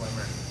look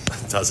slimmer.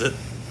 Does it?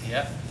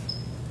 Yep.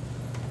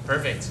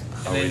 Perfect.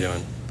 How are we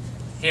doing?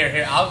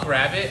 Here, I'll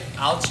grab it.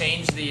 I'll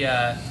change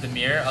the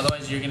mirror.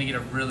 Otherwise, you're gonna get a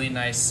really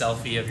nice selfie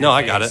of your face.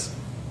 I got it.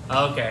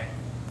 Okay.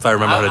 If I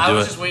remember how to do it. I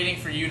was just waiting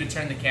for you to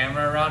turn the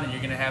camera around, and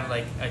you're gonna have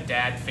like a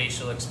dad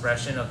facial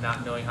expression of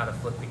not knowing how to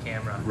flip the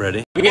camera.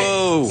 Ready? Okay,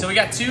 Whoa! so we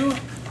got two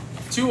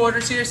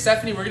orders here.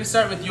 Stephanie, we're gonna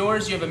start with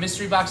yours. You have a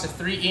mystery box of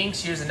 3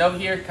 inks. Here's a note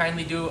here.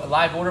 Kindly do a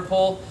live order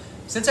poll.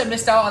 Since I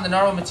missed out on the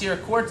Narwhal Materia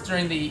Quartz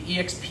during the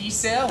EXP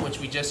sale, which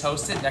we just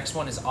hosted, next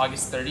one is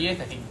August 30th.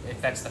 I think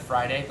if that's the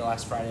Friday, the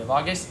last Friday of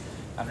August,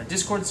 on our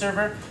Discord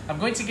server. I'm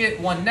going to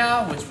get one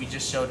now, which we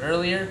just showed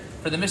earlier.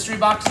 For the mystery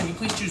box, can you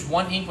please choose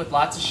 1 ink with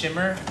lots of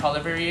shimmer, color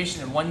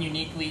variation, and 1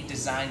 uniquely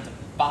designed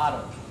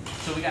bottle.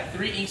 So we got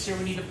 3 inks here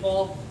we need to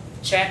pull.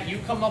 Chat, you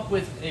come up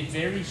with a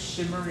very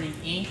shimmery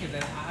ink, and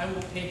then I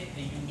will pick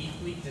a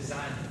uniquely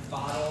designed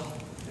bottle.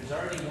 There's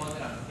already one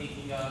that I'm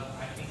thinking of.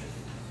 I think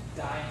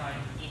the Dyeheim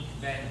Ink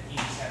Ven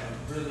inks have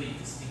a really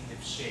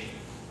distinctive shape.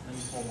 Let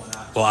me pull one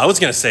out. Well, I was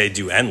going to say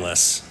do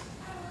endless.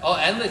 Oh,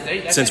 endless.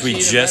 That's since we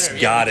just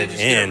got it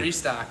in.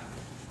 Restock.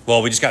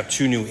 Well, we just got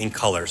 2 new ink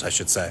colors, I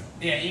should say.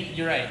 Yeah,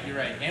 you're right.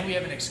 And we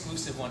have an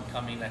exclusive one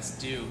coming that's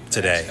due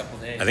today. The next couple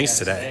days. I think it's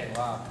today.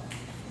 Wow.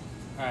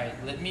 All right,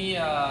 let me.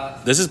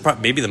 This is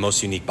maybe the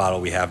most unique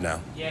bottle we have now.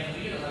 Yeah, can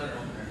we get a letter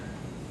opener?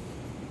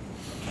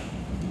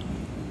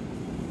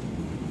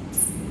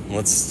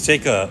 Let's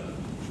take a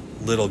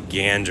little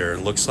gander.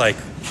 Looks like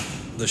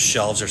the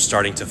shelves are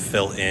starting to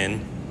fill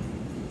in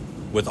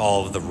with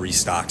all of the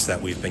restocks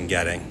that we've been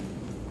getting.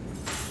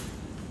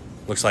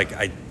 Looks like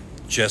I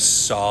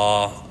just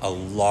saw a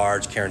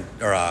large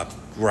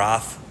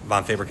Graf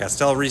von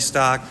Faber-Castell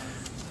restock,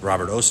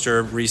 Robert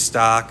Oster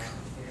restock.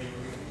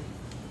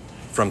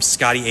 From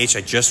Scotty H,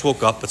 I just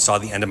woke up but saw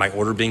the end of my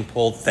order being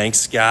pulled.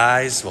 Thanks,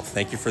 guys. Well,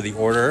 thank you for the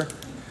order.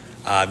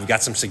 We've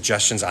got some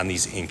suggestions on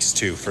these inks,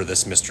 too, for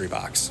this mystery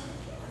box.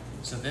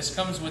 So this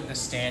comes with the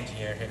stand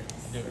here. Here,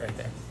 do it right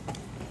there,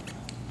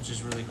 which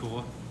is really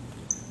cool.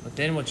 But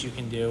then what you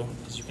can do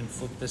is you can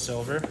flip this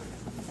over,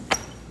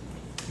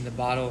 and the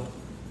bottle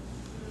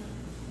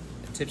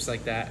tips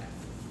like that.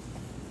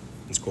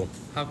 It's cool.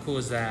 How cool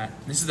is that?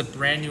 This is the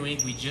brand new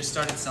ink. We just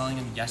started selling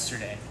them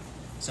yesterday.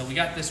 So we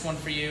got this one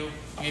for you.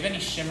 Do you have any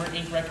shimmer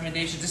ink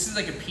recommendations? This is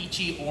like a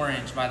peachy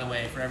orange, by the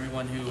way, for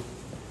everyone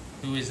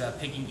who is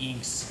picking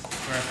inks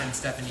for our friend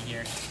Stephanie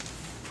here.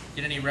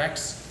 Get any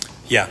recs?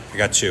 Yeah, I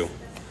got 2.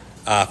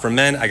 For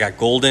men, I got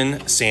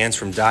Golden Sands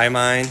from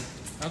Diamine.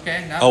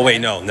 Okay. Oh,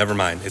 wait, no, never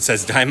mind. It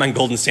says Diamine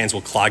Golden Sands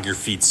will clog your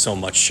feet so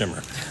much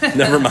shimmer.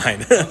 Never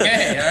mind.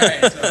 Okay, all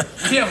right.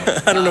 So we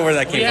have, I don't know where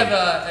that came from. We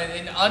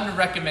have an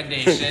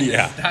unrecommendation.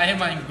 Yeah.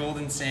 Diamine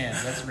Golden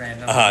Sands. That's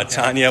random. Okay.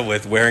 Tanya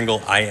with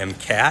Waringle I Am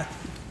Cat.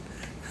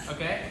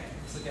 Okay.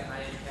 Let's look at I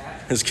Am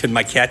Cat. This kid,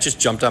 my cat just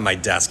jumped on my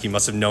desk. He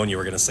must have known you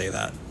were going to say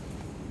that.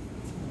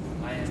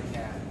 I Am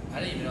Cat. I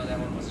didn't even know that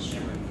one was a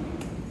shimmer.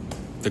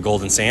 The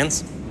Golden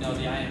Sands? No,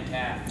 the I Am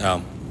Cat.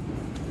 Oh.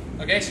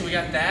 Okay, so we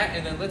got that,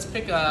 and then let's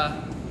pick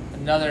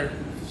another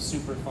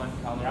super fun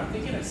color. I'm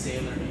thinking of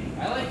Sailor ink.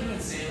 I like doing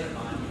Sailor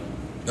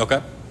Monument.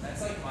 Okay.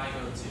 That's like my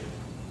go-to.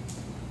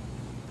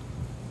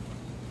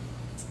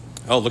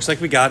 Oh, looks like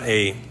we got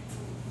a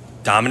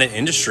Dominant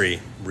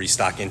Industry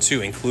restock in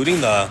too, including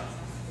the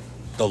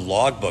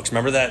log books.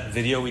 Remember that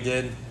video we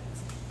did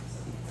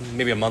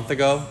maybe a month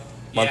and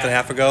a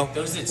half ago,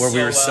 where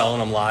we were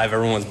selling them live?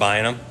 Everyone's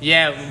buying them.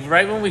 Yeah,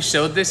 right when we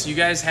showed this, you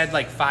guys had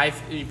like five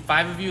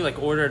of you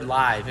like ordered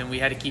live, and we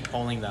had to keep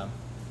pulling them.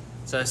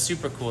 So it's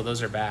super cool.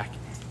 Those are back.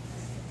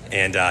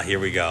 And here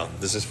we go.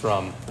 This is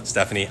from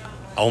Stephanie.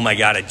 Oh my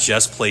God, I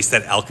just placed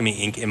that Alchemy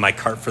ink in my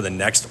cart for the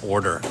next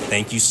order.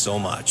 Thank you so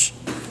much.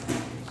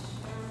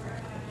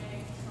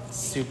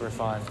 Super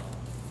fun.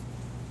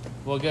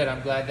 Well, good.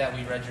 I'm glad that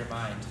we read your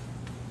mind.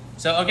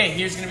 So, okay,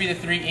 here's going to be the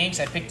 3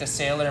 inks. I picked a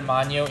Sailor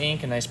Mano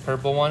ink, a nice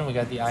purple one. We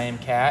got the I Am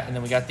Cat, and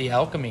then we got the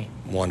Alchemy.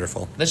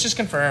 Wonderful. Let's just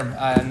confirm.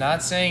 I'm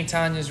not saying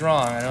Tanya's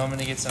wrong. I know I'm going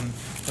to get some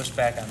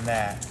pushback on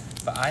that.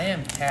 But I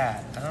Am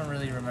Cat, I don't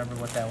really remember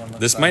what that one looks like.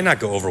 This might not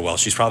go over well.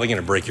 She's probably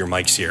going to break your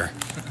mics here.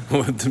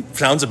 The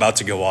sound's about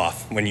to go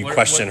off when you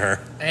question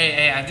her.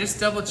 Hey, I'm just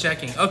double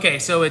checking. Okay,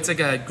 so it's like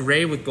a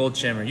gray with gold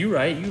shimmer. You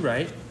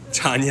right.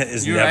 Tanya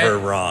is never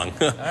wrong.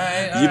 All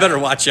right. You better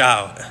watch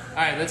out. All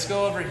right, let's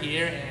go over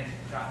here and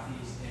drop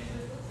these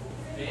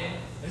in the bin.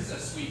 This is a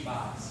sweet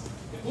box.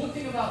 The cool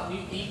thing about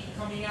new ink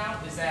coming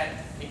out is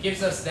that it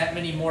gives us that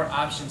many more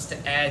options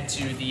to add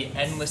to the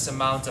endless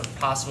amount of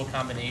possible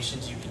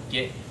combinations you can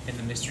get in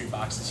the mystery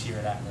boxes here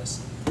at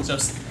Atlas. So,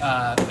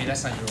 wait,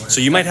 that's not your order.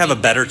 So you might have a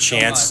better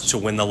chance to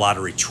win the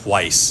lottery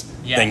twice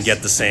than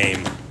get the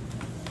same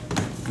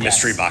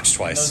mystery box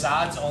twice. And those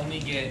odds only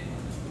get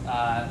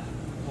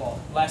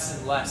less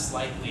and less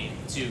likely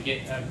to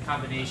get a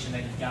combination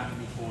that you've gotten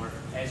before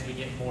as we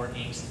get more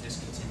inks and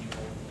discontinue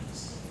old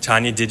inks.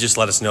 Tanya did just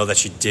let us know that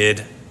she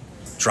did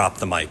drop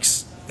the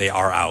mics. They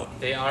are out.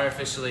 They are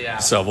officially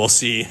out. So we'll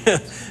see.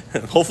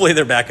 Hopefully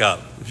they're back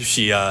up.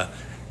 She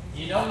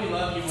you know we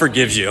love you.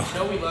 Forgives you. You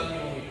know we love you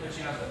when we put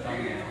you on the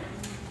thumbnail.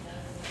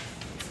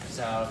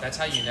 So that's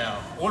how you know.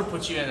 Or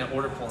put you in an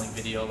order pulling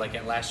video like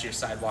at last year's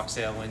Sidewalk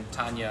sale when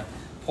Tanya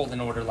pulled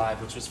an order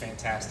live, which was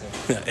fantastic.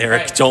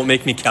 Eric, don't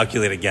make me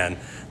calculate again.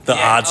 The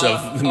odds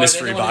of the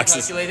mystery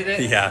boxes. Calculated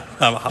it? Yeah.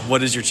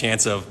 What is your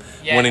chance of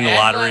winning the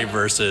lottery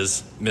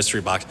versus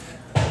mystery box?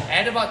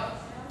 Add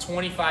about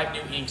 25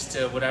 new inks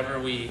to whatever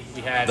we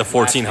had. The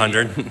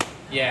 1400.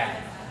 Yeah.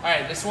 All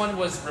right. This one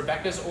was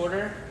Rebecca's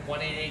order,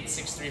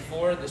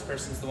 188634. This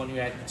person's the one who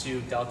had the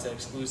 2 Delta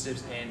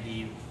exclusives and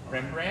the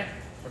Rembrandt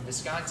from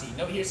Visconti.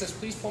 Note here says,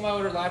 please pull my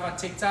order live on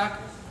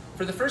TikTok.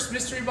 For the first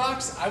mystery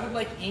box, I would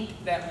like ink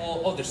that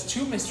will... Oh, there's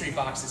 2 mystery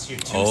boxes here.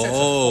 2 sets of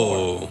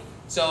 4.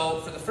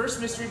 So for the first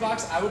mystery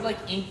box, I would like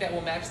ink that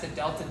will match the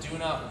Delta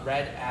Duna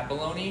Red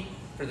Abalone.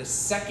 For the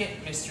second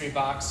mystery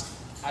box,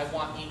 I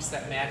want inks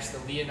that match the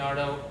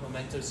Leonardo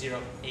Memento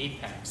Zero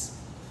Apex.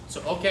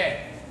 So,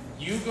 okay,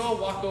 you go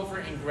walk over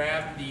and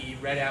grab the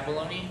Red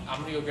Abalone.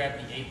 I'm going to go grab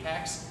the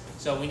Apex.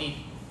 So we need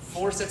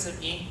 4 sets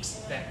of inks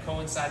that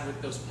coincide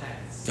with those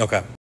pens.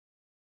 Okay.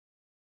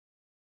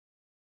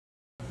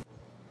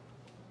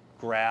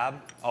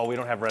 Grab. Oh, we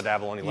don't have Red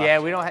Abalone left. Yeah,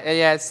 we don't.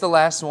 Yeah, it's the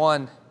last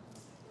one.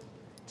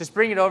 Just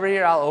bring it over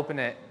here. I'll open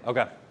it.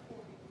 Okay.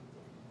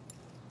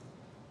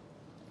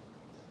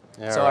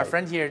 So our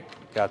friend here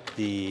got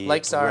the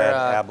likes Red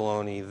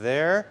Abalone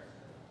there.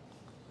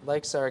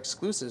 Likes our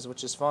exclusives,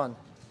 which is fun.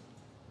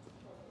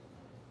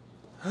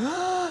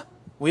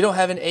 We don't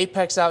have an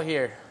Apex out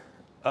here.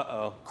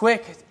 Uh-oh.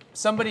 Quick,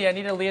 somebody, I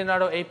need a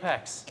Leonardo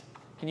Apex.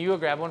 Can you go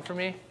grab one for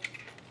me?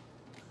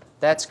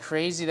 That's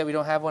crazy that we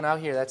don't have one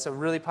out here. That's a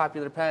really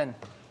popular pen.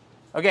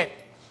 Okay,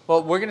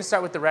 well, we're going to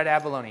start with the Red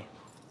Abalone.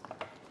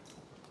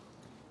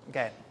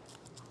 Okay.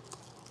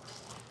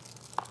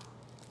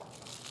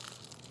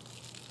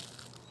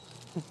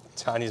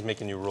 Tanya's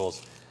making new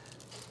rules.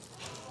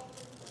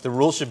 The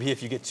rule should be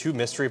if you get 2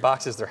 mystery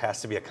boxes, there has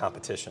to be a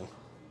competition.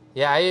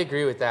 Yeah, I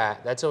agree with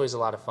that. That's always a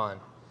lot of fun.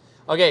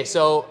 Okay,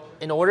 so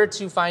in order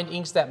to find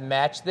inks that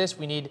match this,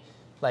 we need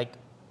like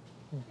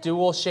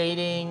dual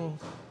shading,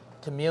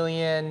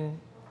 chameleon,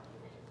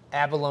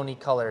 abalone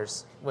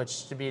colors, which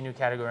should be a new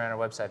category on our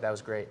website. That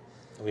was great.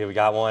 We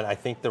got one. I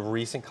think the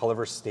recent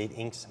Colorverse State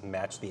inks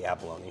match the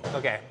abalone.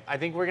 Okay, I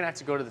think we're gonna have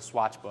to go to the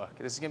swatch book.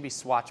 This is gonna be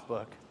swatch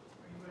book.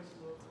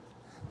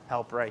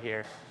 Help right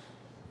here.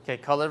 Okay,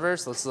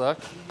 Colorverse, let's look.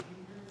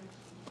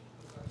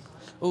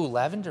 Ooh,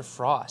 Lavender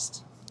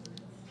Frost.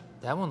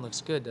 That one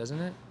looks good, doesn't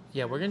it?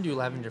 Yeah, we're gonna do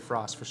Lavender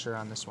Frost for sure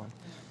on this one.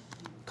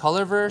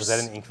 Colorverse. Was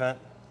that an ink vent?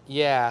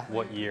 Yeah.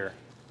 What year?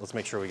 Let's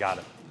make sure we got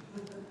it.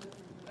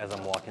 As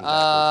I'm walking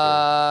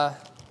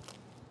backwards here.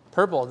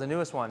 Purple, the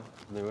newest one.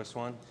 Newest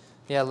one?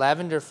 Yeah,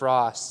 Lavender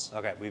Frost.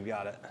 Okay, we've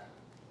got it.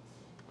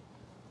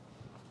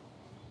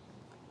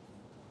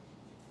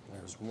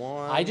 There's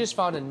one. I just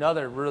found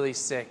another really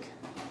sick.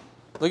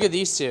 Look at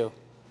these two.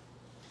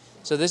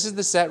 So this is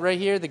the set right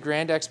here, the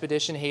Grand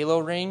Expedition Halo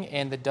Ring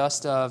and the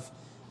Dust of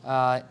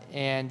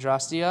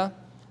Andrastia.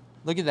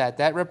 Look at that.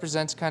 That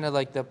represents kind of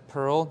like the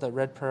pearl, the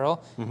red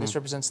pearl. This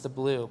represents the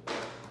blue.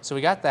 So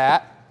we got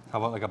that. How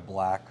about like a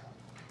black?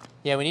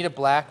 Yeah, we need a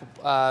black.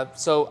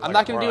 So I'm Like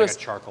not going to do like a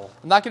charcoal.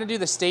 I'm not going to do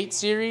the state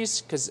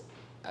series because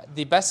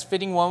the best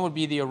fitting one would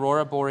be the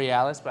Aurora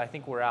Borealis, but I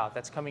think we're out.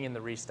 That's coming in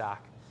the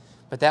restock.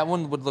 But that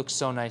one would look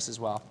so nice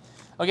as well.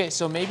 Okay,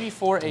 so maybe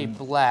for a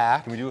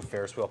black. Can we do a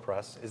Ferris wheel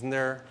press? Isn't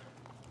there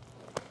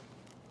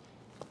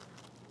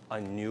a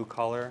new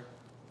color?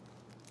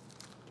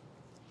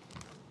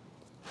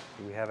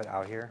 Do we have it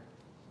out here?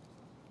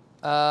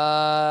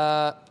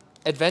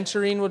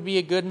 Adventurine would be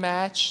a good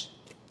match.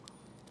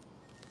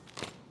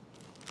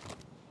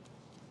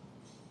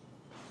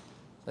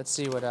 Let's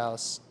see what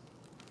else.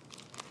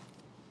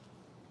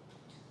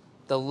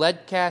 The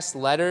lead cast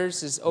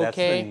letters is okay.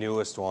 That's the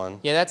newest one.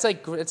 Yeah, that's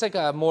like it's like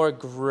a more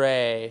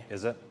gray.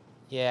 Is it?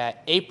 Yeah,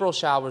 April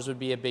showers would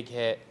be a big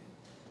hit.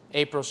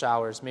 April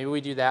showers. Maybe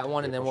we do that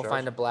one, and then we'll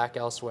find a black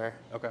elsewhere.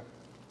 Okay.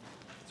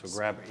 So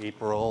grab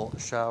April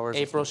showers.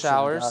 April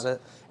showers. Got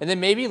it. And then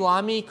maybe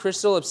Lamy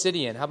Crystal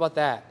Obsidian. How about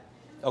that?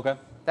 Okay.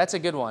 That's a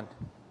good one.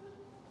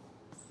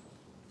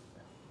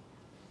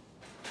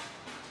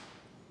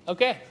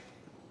 Okay.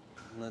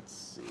 Let's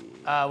see.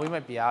 We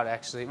might be out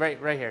actually. Right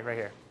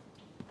here.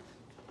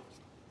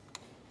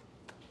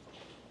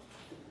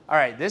 All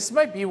right, this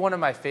might be one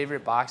of my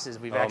favorite boxes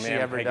we've actually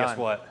ever done. Guess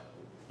what?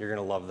 You're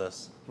gonna love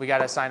this. We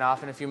gotta sign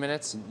off in a few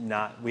minutes.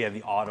 We have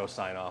the auto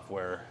sign off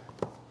where,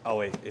 oh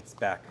wait, it's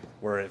back.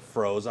 Where it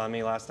froze on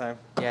me last time.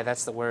 Yeah,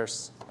 that's the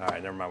worst. All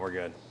right, never mind, we're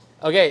good.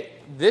 Okay,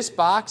 this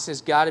box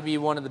has got to be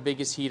one of the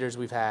biggest heaters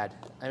we've had.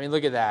 I mean,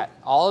 look at that.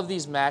 All of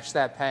these match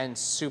that pen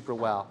super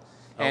well.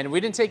 And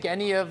we didn't take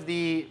any of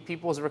the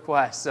people's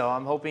requests, so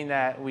I'm hoping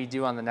that we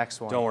do on the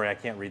next one. Don't worry, I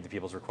can't read the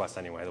people's requests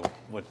anyway,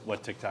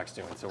 what TikTok's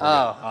doing. So we're good.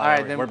 All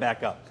right, then we're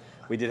back up.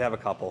 We did have a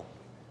couple.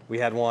 We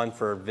had one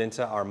for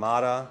Vinta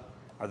Armada.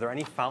 Are there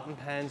any fountain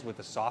pens with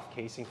a soft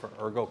casing for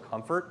ergo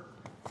comfort?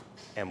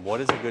 And what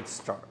is a good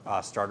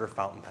starter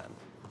fountain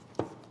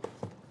pen?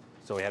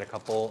 So we had a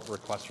couple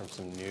requests from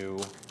some new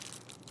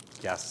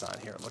guests on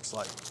here, it looks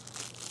like.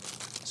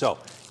 So,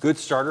 good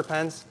starter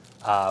pens.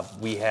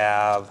 We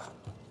have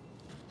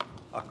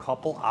a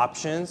couple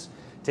options.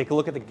 Take a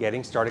look at the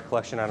Getting Started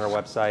collection on our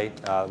website.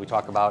 We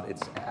talk about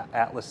it's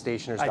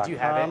atlasstationers.com. I do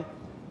have it.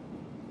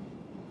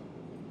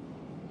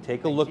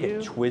 Take a look at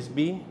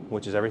TWSBI,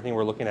 which is everything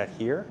we're looking at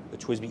here, the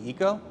TWSBI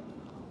Eco,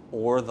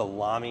 or the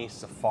Lamy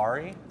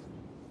Safari,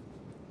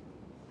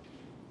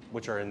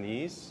 which are in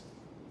these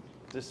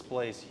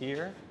displays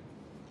here.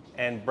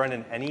 And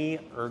Brendan, any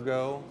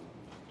ergo?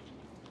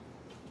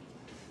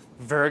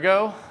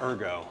 Virgo?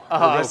 Ergo.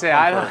 Oh, ergo say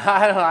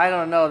I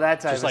don't know that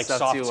type just of like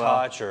stuff too soft well.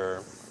 touch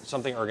or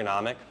something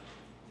ergonomic.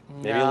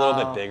 Maybe a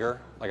little bit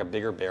bigger, like a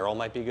bigger barrel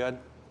might be good.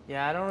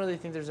 Yeah, I don't really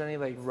think there's any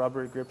like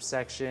rubber grip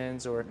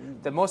sections, or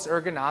the most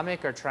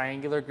ergonomic are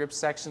triangular grip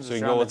sections, So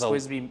which you are go on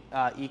with the the-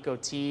 TWSBI Eco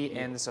T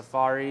and the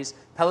Safaris.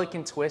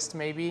 Pelican Twist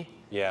maybe.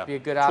 Yeah. Be a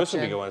good Twist option.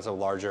 would be a good one. It's a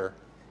larger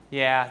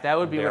Yeah, that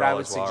would be what I barrel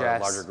would as well, or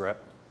suggest. larger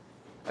grip.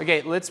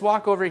 Okay, let's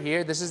walk over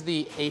here. This is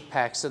the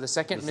Apex. So the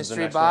second This is the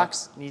mystery next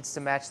box needs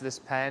to match this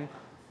pen.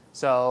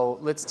 So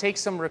let's take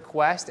some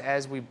requests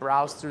as we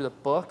browse through the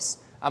books.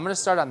 I'm gonna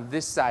start on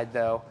this side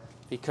though,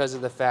 because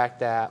of the fact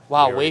that,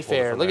 wow, We already pulled it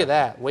Wayfarer, from look there.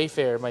 at that.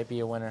 Wayfarer might be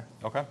a winner.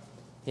 Okay.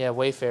 Yeah,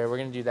 Wayfarer, we're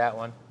gonna do that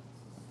one.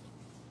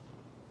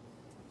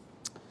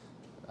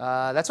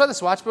 That's why the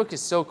swatch book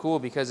is so cool,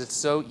 because it's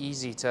so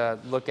easy to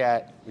look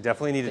at. We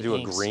definitely need to do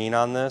inks. a green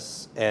on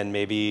this and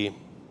maybe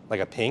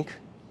like a pink.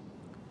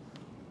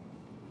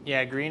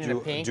 Yeah, green and a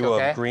pink, Do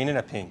okay. a green and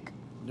a pink.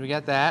 We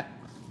got that.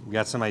 We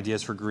got some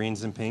ideas for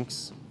greens and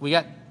pinks. We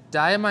got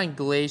Diamond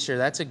Glacier,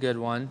 that's a good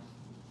one.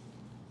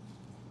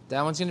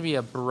 That one's gonna be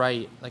a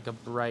bright, like a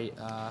bright,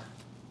 what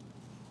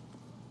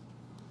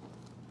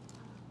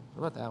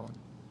about that one?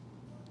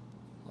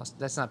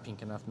 That's not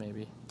pink enough,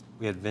 maybe.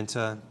 We had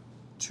Vinta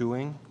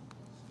Chewing.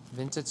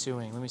 Vinta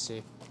Tuing, let me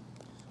see.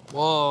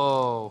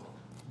 Whoa,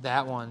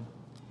 that one.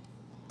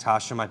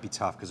 Tasha might be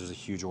tough because there's a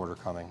huge order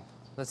coming.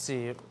 Let's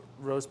see,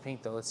 rose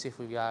pink though, let's see if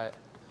we got it.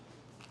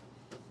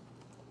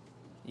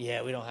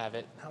 Yeah, we don't have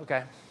it,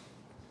 okay.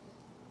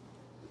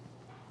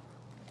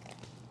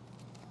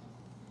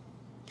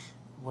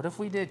 What if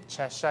we did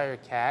Cheshire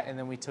Cat and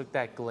then we took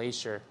that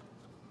Glacier?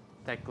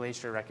 that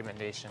Glacier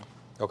recommendation.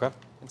 Okay.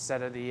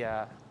 Instead of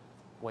the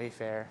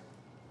Wayfair.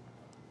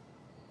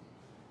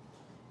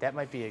 That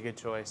might be a good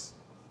choice.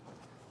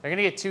 They're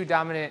gonna get 2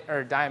 dominant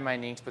or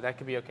diamine inks, but that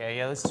could be okay.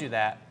 Yeah, let's do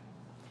that.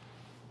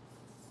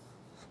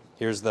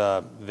 Here's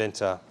the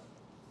Vinta,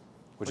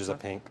 which is a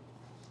pink.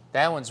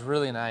 That one's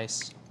really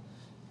nice.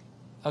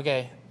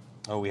 Okay.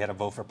 Oh, we had a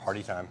vote for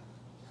Party Time.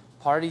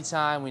 Party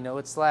Time, we know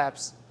it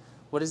slaps.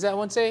 What does that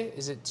one say?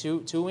 Is it two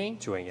wing?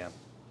 2-wing, yeah.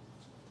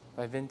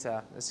 By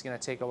Vinta. This is gonna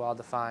take a while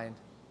to find.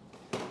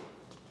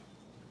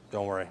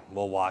 Don't worry,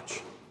 we'll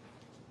watch.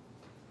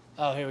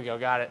 Oh, here we go,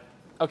 got it.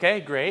 Okay,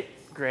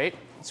 great, great.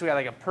 So we got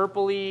like a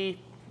purpley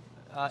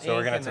So we're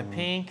ink gonna and the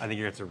pink. I think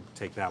you're gonna have to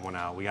take that one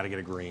out. We gotta get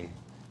a green.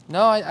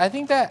 No, I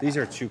think that. These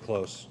are too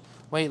close.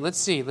 Wait, let's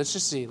see. Let's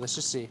just see. Let's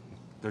just see.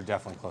 They're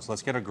definitely close.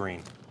 Let's get a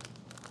green.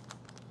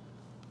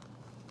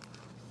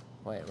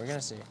 Wait, we're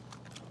gonna see.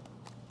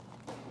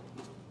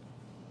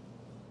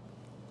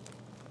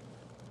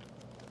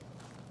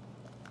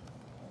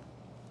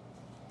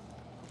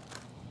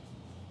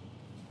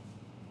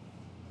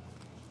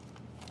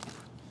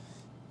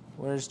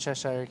 Where's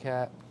Cheshire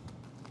Cat?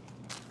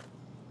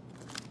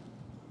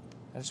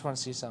 I just want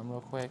to see something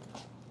real quick.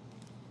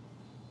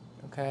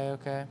 Okay,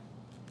 okay.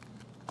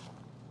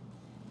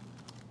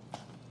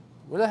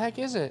 Where the heck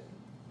is it?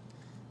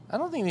 I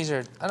don't think these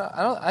are.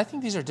 I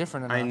think these are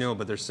different enough. I know,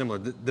 but they're similar.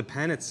 The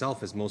pen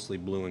itself is mostly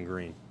blue and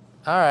green.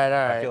 All right,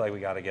 all right. I feel like we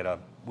gotta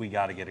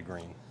get a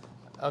green.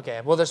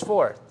 Okay. Well, there's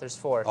 4. There's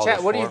 4. Oh, Chat,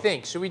 there's what do you 4?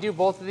 think? Should we do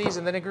both of these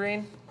and then a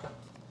green?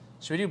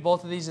 Should we do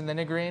both of these and then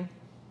a green?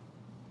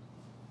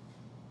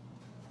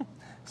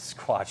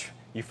 Squatch,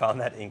 you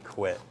found that ink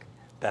quick.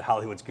 That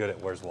Hollywood's good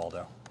at Where's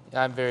Waldo.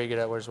 I'm very good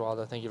at Where's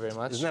Waldo. Thank you very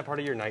much. Isn't that part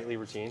of your nightly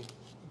routine?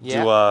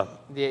 Yeah.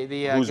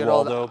 The Who's good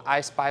Waldo? old I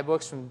Spy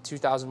books from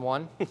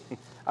 2001. All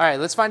right,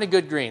 let's find a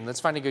good green. Let's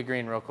find a good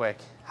green real quick.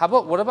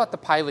 What about the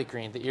Pilot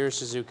green, the Ira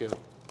Shizuku?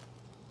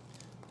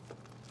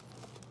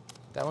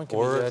 That one could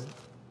be good.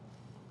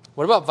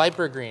 What about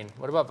Viper green?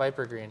 What about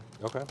Viper green?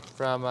 Okay.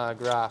 From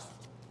Graf.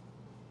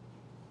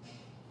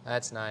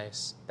 That's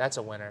nice. That's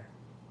a winner.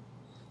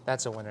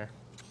 That's a winner.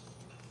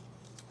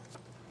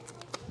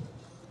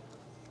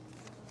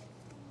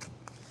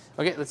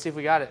 Okay, let's see if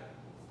we got it.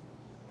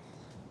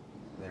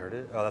 There it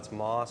is. Oh, that's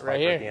Moss. Right Viper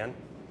here. At the end.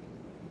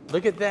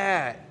 Look at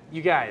that.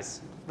 You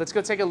guys, let's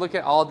go take a look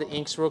at all the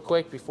inks real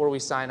quick before we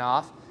sign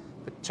off.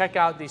 But check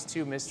out these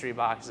 2 mystery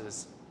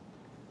boxes.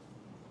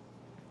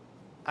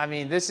 I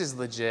mean, this is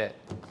legit.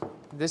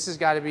 This has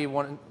got to be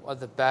one of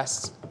the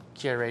best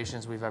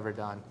curations we've ever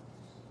done.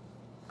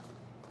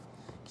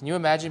 Can you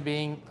imagine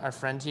being our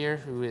friend here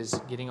who is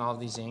getting all of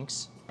these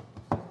inks?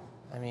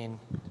 I mean,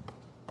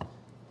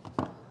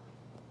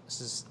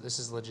 this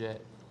is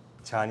legit.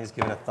 Tanya's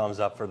giving a thumbs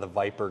up for the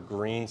Viper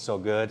green. So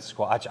good.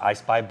 Squatch, I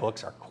Spy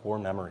books are core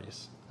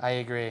memories. I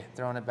agree.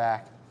 Throwing it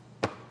back.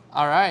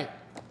 All right.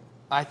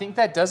 I think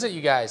that does it,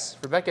 you guys.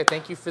 Rebecca,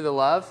 thank you for the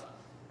love.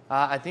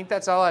 I think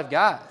that's all I've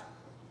got.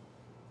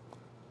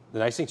 The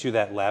nice thing too,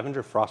 that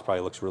lavender frost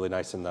probably looks really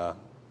nice in the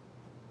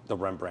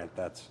Rembrandt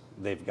that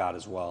they've got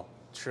as well.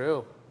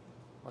 True.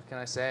 What can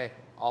I say?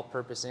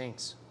 All-purpose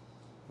inks.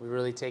 We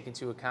really take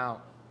into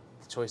account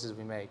the choices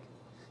we make.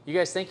 You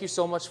guys, thank you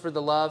so much for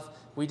the love.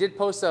 We did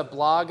post a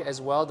blog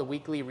as well. The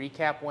weekly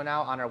recap went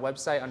out on our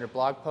website under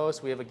blog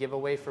posts. We have a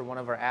giveaway for one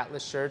of our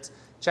Atlas shirts.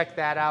 Check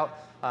that out.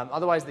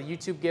 Otherwise, the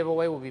YouTube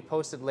giveaway will be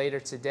posted later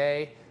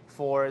today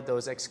for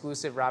those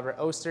exclusive Robert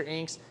Oster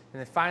inks. And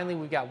then finally,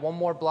 we've got one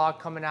more blog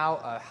coming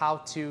out, how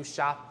to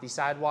shop the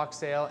Sidewalk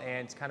sale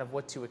and kind of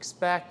what to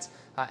expect,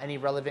 any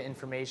relevant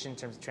information in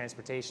terms of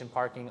transportation,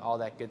 parking, all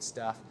that good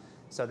stuff.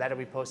 So that'll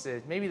be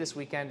posted maybe this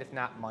weekend, if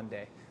not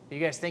Monday. But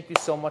you guys, thank you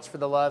so much for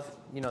the love.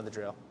 You know the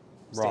drill.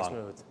 Stay Wrong.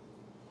 smooth.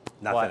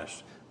 Not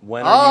finished.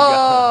 When are you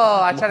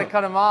guys, I try to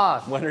cut him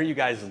off. When are you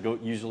guys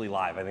usually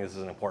live? I think this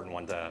is an important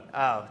one to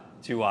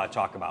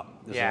talk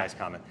about. This is a nice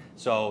comment.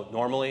 So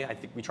normally, I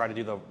think we try to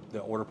do the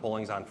order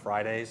pullings on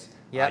Fridays.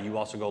 Yeah. You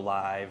also go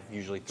live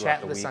usually throughout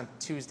the week. Chat list on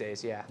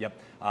Tuesdays, yeah.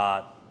 Yep.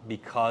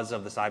 Because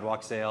of the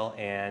Sidewalk sale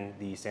and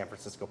the San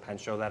Francisco Pen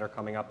Show that are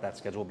coming up, that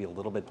schedule will be a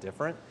little bit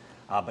different.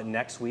 But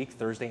next week,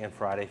 Thursday and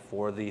Friday,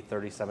 for the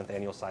 37th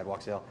annual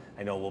Sidewalk sale,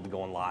 I know we'll be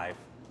going live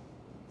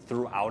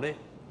throughout it.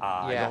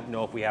 I don't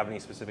know if we have any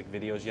specific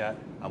videos yet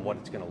on what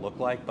it's going to look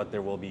like, but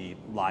there will be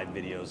live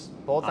videos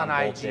both on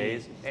both IG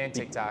days. and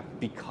TikTok.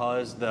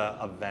 Because the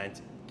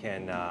event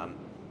can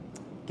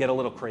get a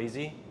little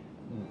crazy,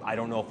 I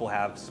don't know if we'll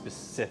have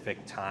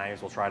specific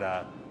times. We'll try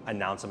to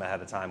announce them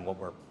ahead of time what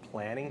we're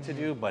planning to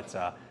do, but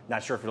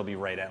not sure if it'll be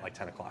right at like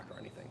 10 o'clock or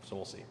anything, so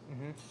we'll see.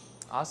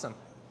 Awesome.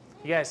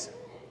 You guys,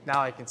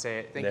 now I can say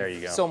it. Thank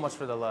you go. so much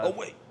for the love. Oh,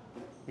 wait.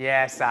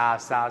 Yeah,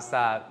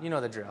 stop. You know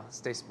the drill.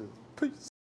 Stay smooth. Peace.